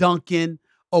Tim Duncan,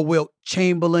 a Wilt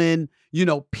Chamberlain,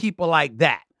 people like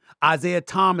that. Isaiah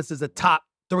Thomas is a top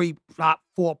 3, top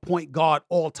 4 point guard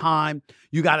all time.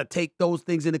 You got to take those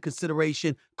things into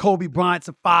consideration. Kobe Bryant's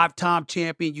a 5-time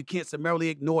champion. You can't summarily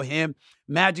ignore him.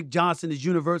 Magic Johnson has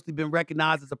universally been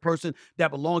recognized as a person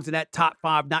that belongs in that top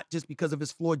 5, not just because of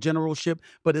his floor generalship,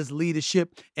 but his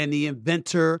leadership and the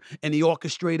inventor and the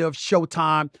orchestrator of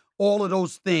Showtime. All of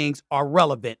those things are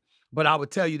relevant. But I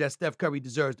would tell you that Steph Curry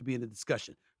deserves to be in the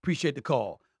discussion. Appreciate the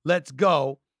call. Let's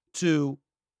go to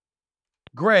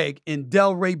Greg in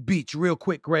Delray Beach. Real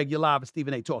quick, Greg, you're live with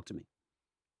Stephen A. Talk to me.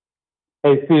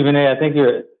 Hey, Stephen A., I think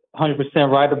you're 100%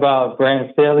 right about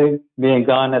Brandon Staley being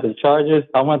gone at the Chargers.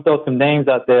 I want to throw some names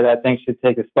out there that I think should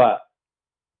take a spot.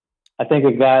 I think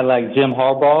a guy like Jim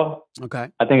Harbaugh. Okay.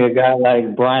 I think a guy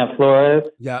like Brian Flores.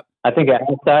 Yep. I think an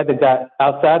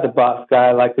outside the box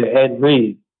guy like the Ed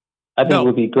Reed. I think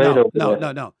would be great over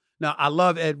there. No. I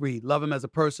love Ed Reed. Love him as a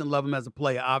person. Love him as a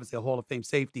player. Obviously, a Hall of Fame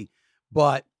safety.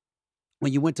 But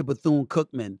when you went to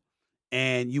Bethune-Cookman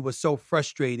and you were so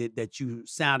frustrated that you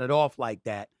sounded off like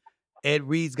that, Ed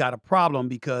Reed's got a problem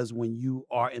because when you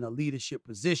are in a leadership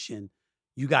position,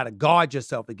 you got to guard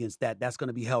yourself against that. That's going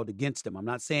to be held against him. I'm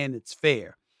not saying it's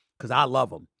fair because I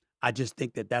love him. I just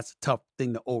think that that's a tough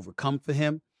thing to overcome for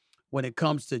him. When it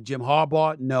comes to Jim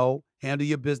Harbaugh, no, handle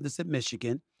your business at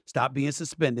Michigan. Stop being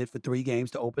suspended for 3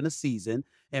 games to open a season.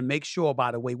 And make sure,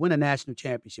 by the way, win a national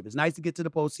championship. It's nice to get to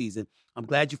the postseason. I'm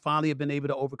glad you finally have been able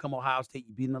to overcome Ohio State.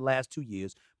 You beat them the last 2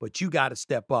 years. But you got to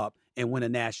step up and win a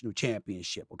national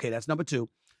championship. Okay, that's number 2.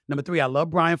 Number 3, I love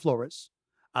Brian Flores.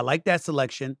 I like that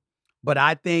selection. But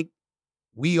I think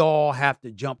we all have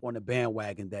to jump on the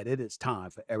bandwagon that it is time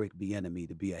for Eric Bieniemy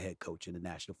to be a head coach in the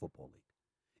National Football League.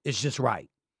 It's just right.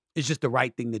 It's just the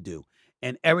right thing to do.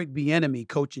 And Eric Bieniemy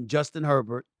coaching Justin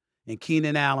Herbert and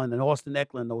Keenan Allen and Austin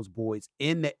Eckler and those boys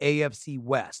in the AFC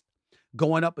West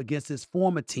going up against his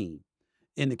former team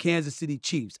in the Kansas City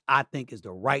Chiefs, I think is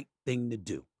the right thing to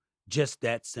do. Just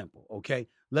that simple, okay?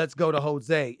 Let's go to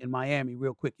Jose in Miami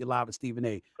real quick. You're live with Stephen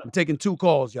A. I'm taking 2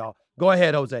 calls, y'all. Go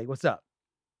ahead, Jose. What's up?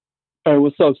 Hey,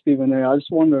 what's up, Stephen A? I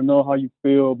just wanted to know how you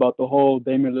feel about the whole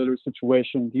Damian Lillard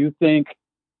situation. Do you think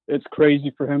it's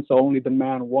crazy for him to only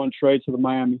demand 1 trade to the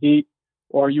Miami Heat,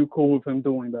 or are you cool with him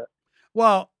doing that?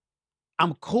 Well,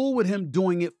 I'm cool with him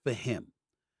doing it for him.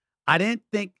 I didn't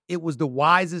think it was the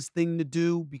wisest thing to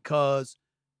do because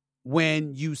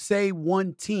when you say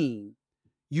one team,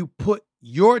 you put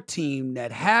your team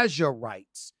that has your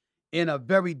rights in a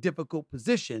very difficult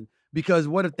position because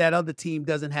what if that other team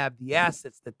doesn't have the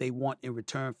assets that they want in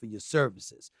return for your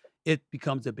services? It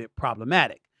becomes a bit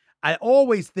problematic. I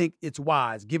always think it's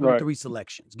wise. Give him 3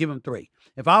 selections. Give him 3.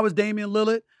 If I was Damian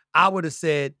Lillard, I would have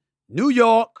said New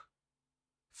York,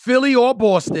 Philly or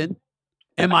Boston,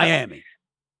 and Miami.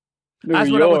 That's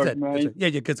what I would say. Man. Yeah,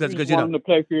 because you know. To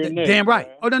play for your damn right.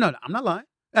 Man. Oh, no. I'm not lying.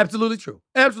 Absolutely true.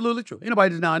 Absolutely true. Ain't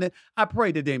nobody denying it. I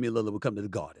pray that Damian Lillard would come to the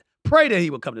Garden. Pray that he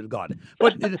would come to the Garden.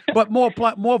 But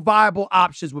more viable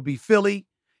options would be Philly.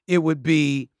 It would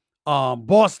be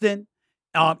Boston,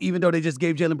 even though they just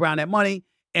gave Jaylen Brown that money.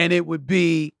 And it would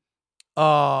be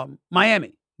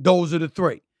Miami. Those are the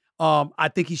 3. I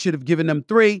think he should have given them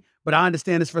 3, but I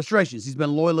understand his frustrations. He's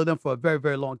been loyal to them for a very,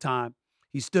 very long time.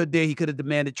 He stood there. He could have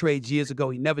demanded trades years ago.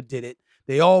 He never did it.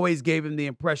 They always gave him the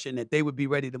impression that they would be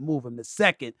ready to move him the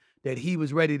second that he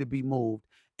was ready to be moved.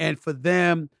 And for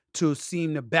them to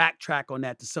seem to backtrack on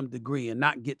that to some degree and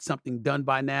not get something done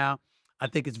by now, I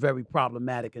think it's very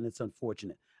problematic and it's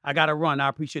unfortunate. I got to run. I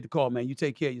appreciate the call, man. You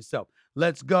take care of yourself.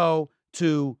 Let's go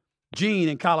to Gene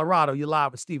in Colorado. You're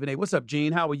live with Stephen A. What's up,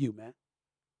 Gene? How are you, man?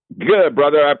 Good,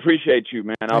 brother. I appreciate you,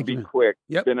 man. I'll be quick.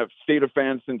 Yep. Been a Steeler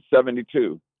fan since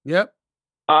 '72. Yep.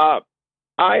 I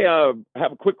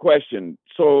have a quick question.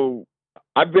 So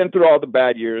I've been through all the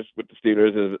bad years with the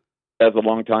Steelers as a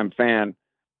longtime fan.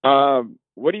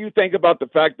 What do you think about the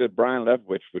fact that Brian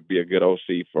Leftwich would be a good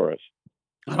OC for us?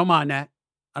 I don't mind that.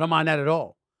 I don't mind that at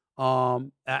all.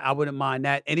 I wouldn't mind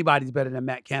that. Anybody's better than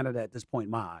Matt Canada at this point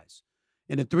in my eyes.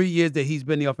 In the 3 years that he's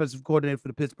been the offensive coordinator for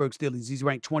the Pittsburgh Steelers, he's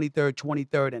ranked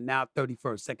 23rd, and now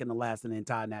 31st, second to last in the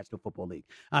entire National Football League.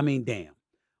 I mean, damn.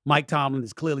 Mike Tomlin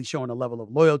is clearly showing a level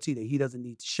of loyalty that he doesn't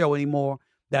need to show anymore.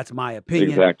 That's my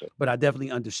opinion. Exactly. But I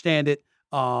definitely understand it.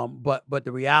 But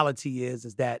the reality is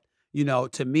that, you know,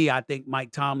 to me, I think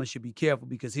Mike Tomlin should be careful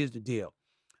because here's the deal.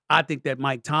 I think that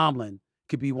Mike Tomlin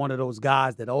could be one of those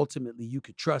guys that ultimately you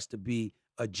could trust to be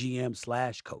a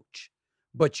GM/coach.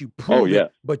 But you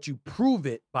prove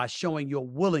it by showing your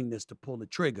willingness to pull the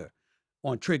trigger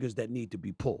on triggers that need to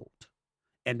be pulled.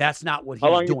 And that's not what he's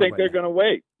doing. How long do you think they're going to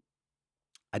wait?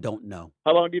 I don't know.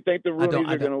 How long do you think the Roonies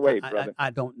are going to wait, brother? I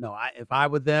don't know. If I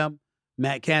were them,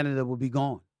 Matt Canada would be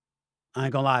gone. I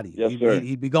ain't going to lie to you. Yes, sir.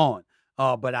 He'd be gone.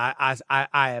 But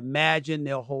I imagine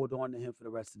they'll hold on to him for the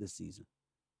rest of the season.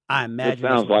 I imagine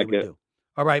that's what they would do.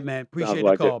 All right, man. Appreciate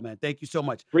the call, man. Thank you so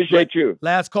much. Appreciate you.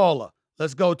 Last caller.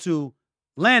 Let's go to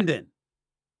Landon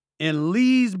in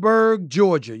Leesburg,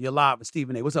 Georgia. You're live with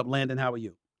Stephen A. What's up, Landon? How are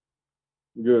you?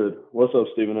 Good. What's up,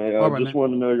 Stephen A? All I right, just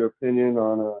wanted to know your opinion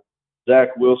on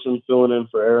Zach Wilson filling in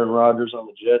for Aaron Rodgers on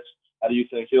the Jets. How do you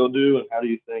think he'll do, and how do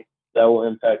you think that will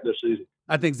impact this season?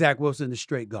 I think Zach Wilson is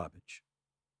straight garbage.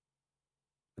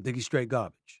 I think he's straight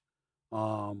garbage.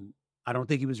 I don't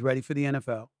think he was ready for the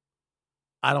NFL.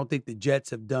 I don't think the Jets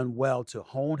have done well to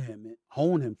hone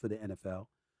him for the NFL.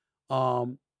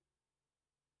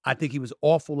 I think he was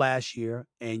awful last year,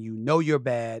 and you know you're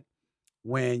bad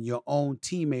when your own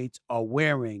teammates are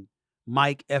wearing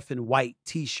Mike effing White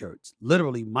T-shirts.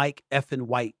 Literally, Mike effing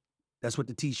White. That's what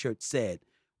the T-shirt said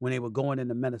when they were going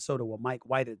into Minnesota with Mike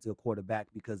White as the quarterback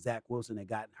because Zach Wilson had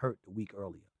gotten hurt the week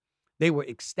earlier. They were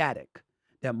ecstatic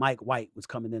that Mike White was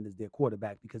coming in as their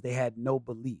quarterback because they had no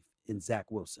belief in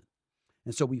Zach Wilson.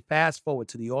 And so we fast forward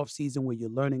to the offseason where you're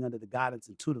learning under the guidance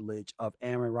and tutelage of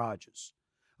Aaron Rodgers.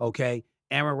 Okay?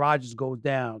 Aaron Rodgers goes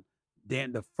down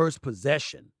then the first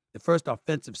possession, the first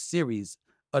offensive series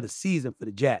of the season for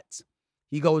the Jets.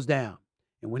 He goes down.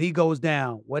 And when he goes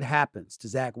down, what happens to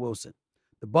Zach Wilson?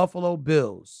 The Buffalo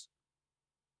Bills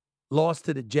lost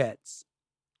to the Jets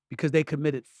because they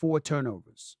committed 4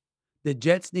 turnovers. The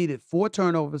Jets needed 4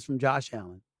 turnovers from Josh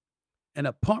Allen and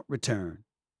a punt return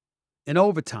in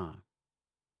overtime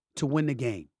to win the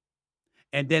game.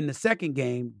 And then the second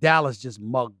game, Dallas just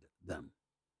mugged them.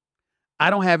 I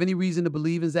don't have any reason to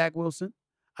believe in Zach Wilson.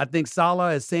 I think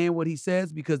Saleh is saying what he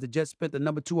says because the Jets spent the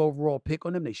number 2 overall pick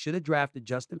on him. They should have drafted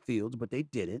Justin Fields, but they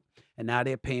didn't. And now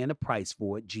they're paying the price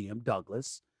for it, GM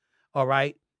Douglas. All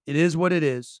right. It is what it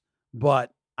is,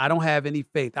 but I don't have any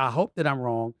faith. I hope that I'm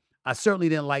wrong. I certainly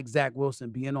didn't like Zach Wilson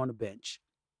being on the bench.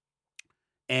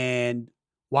 And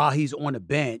while he's on the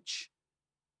bench,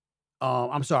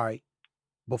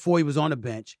 before he was on the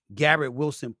bench, Garrett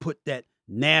Wilson put that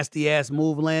nasty-ass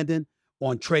move, Landon,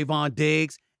 on Trayvon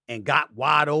Diggs and got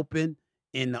wide open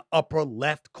in the upper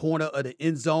left corner of the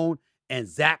end zone, and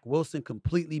Zach Wilson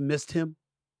completely missed him.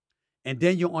 And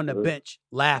then you're on the bench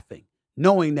laughing,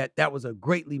 knowing that that was a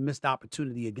greatly missed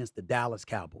opportunity against the Dallas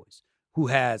Cowboys, who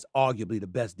has arguably the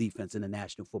best defense in the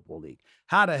National Football League.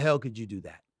 How the hell could you do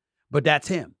that? But that's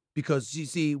him, because you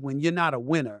see, when you're not a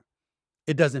winner,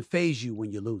 it doesn't faze you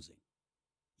when you're losing.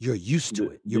 You're used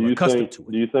to it. You're accustomed to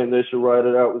it. Do you think they should ride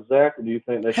it out with Zach, or do you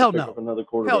think they should pick up another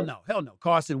quarterback? Hell no.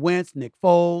 Carson Wentz, Nick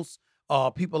Foles,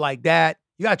 people like that.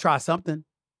 You got to try something.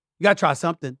 You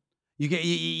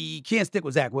can't stick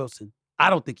with Zach Wilson. I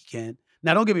don't think you can.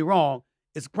 Now, don't get me wrong.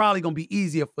 It's probably going to be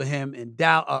easier for him in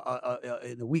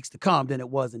the weeks to come than it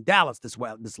was in Dallas this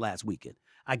last weekend.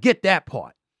 I get that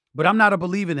part, but I'm not a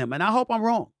believer in him, and I hope I'm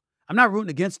wrong. I'm not rooting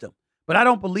against him, but I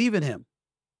don't believe in him.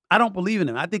 I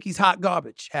think he's hot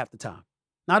garbage half the time.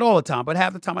 Not all the time, but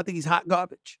half the time I think he's hot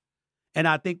garbage. And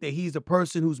I think that he's a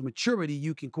person whose maturity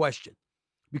you can question,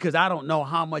 because I don't know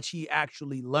how much he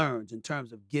actually learns in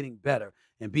terms of getting better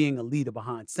and being a leader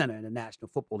behind center in the National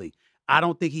Football League. I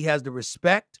don't think he has the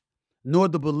respect nor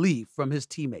the belief from his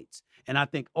teammates. And I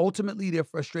think ultimately their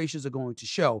frustrations are going to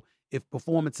show if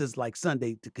performances like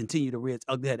Sunday to continue to rear its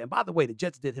ugly head. And by the way, the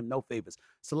Jets did him no favors.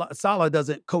 Saleh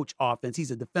doesn't coach offense.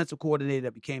 He's a defensive coordinator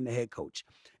that became the head coach.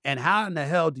 And how in the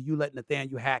hell do you let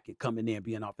Nathaniel Hackett come in there and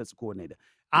be an offensive coordinator?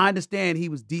 I understand he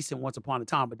was decent once upon a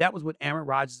time, but that was with Aaron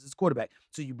Rodgers as quarterback.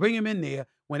 So you bring him in there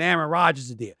when Aaron Rodgers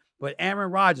is there. But Aaron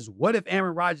Rodgers, what if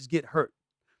Aaron Rodgers get hurt?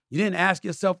 You didn't ask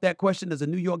yourself that question as a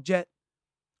New York Jet?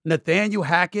 Nathaniel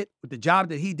Hackett, with the job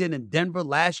that he did in Denver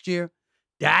last year,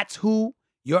 that's who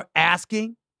you're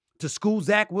asking to school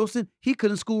Zach Wilson? He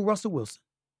couldn't school Russell Wilson.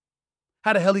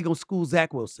 How the hell he gonna school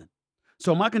Zach Wilson?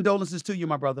 So my condolences to you,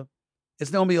 my brother. It's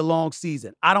gonna be a long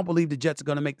season. I don't believe the Jets are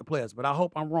gonna make the playoffs, but I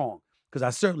hope I'm wrong because I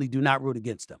certainly do not root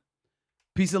against them.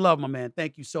 Peace and love, my man.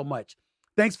 Thank you so much.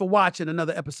 Thanks for watching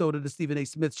another episode of the Stephen A.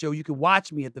 Smith Show. You can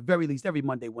watch me at the very least every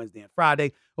Monday, Wednesday, and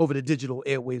Friday over the digital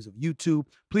airwaves of YouTube.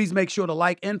 Please make sure to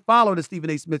like and follow the Stephen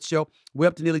A. Smith Show. We're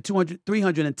up to nearly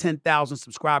 310,000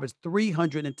 subscribers,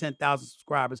 310,000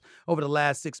 subscribers over the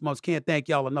last 6 months. Can't thank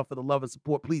y'all enough for the love and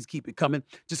support. Please keep it coming.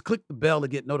 Just click the bell to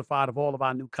get notified of all of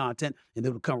our new content, and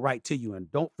it'll come right to you.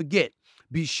 And don't forget,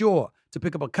 be sure to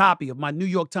pick up a copy of my New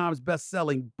York Times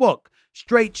best-selling book,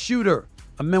 Straight Shooter,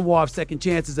 a memoir of second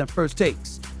chances and first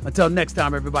takes. Until next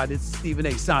time, everybody, this is Stephen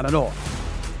A. signing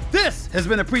off. This has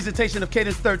been a presentation of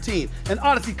Cadence 13, an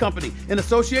Odyssey company in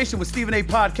association with Stephen A.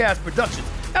 Podcast Productions.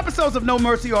 Episodes of No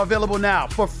Mercy are available now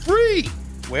for free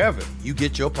wherever you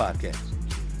get your podcasts.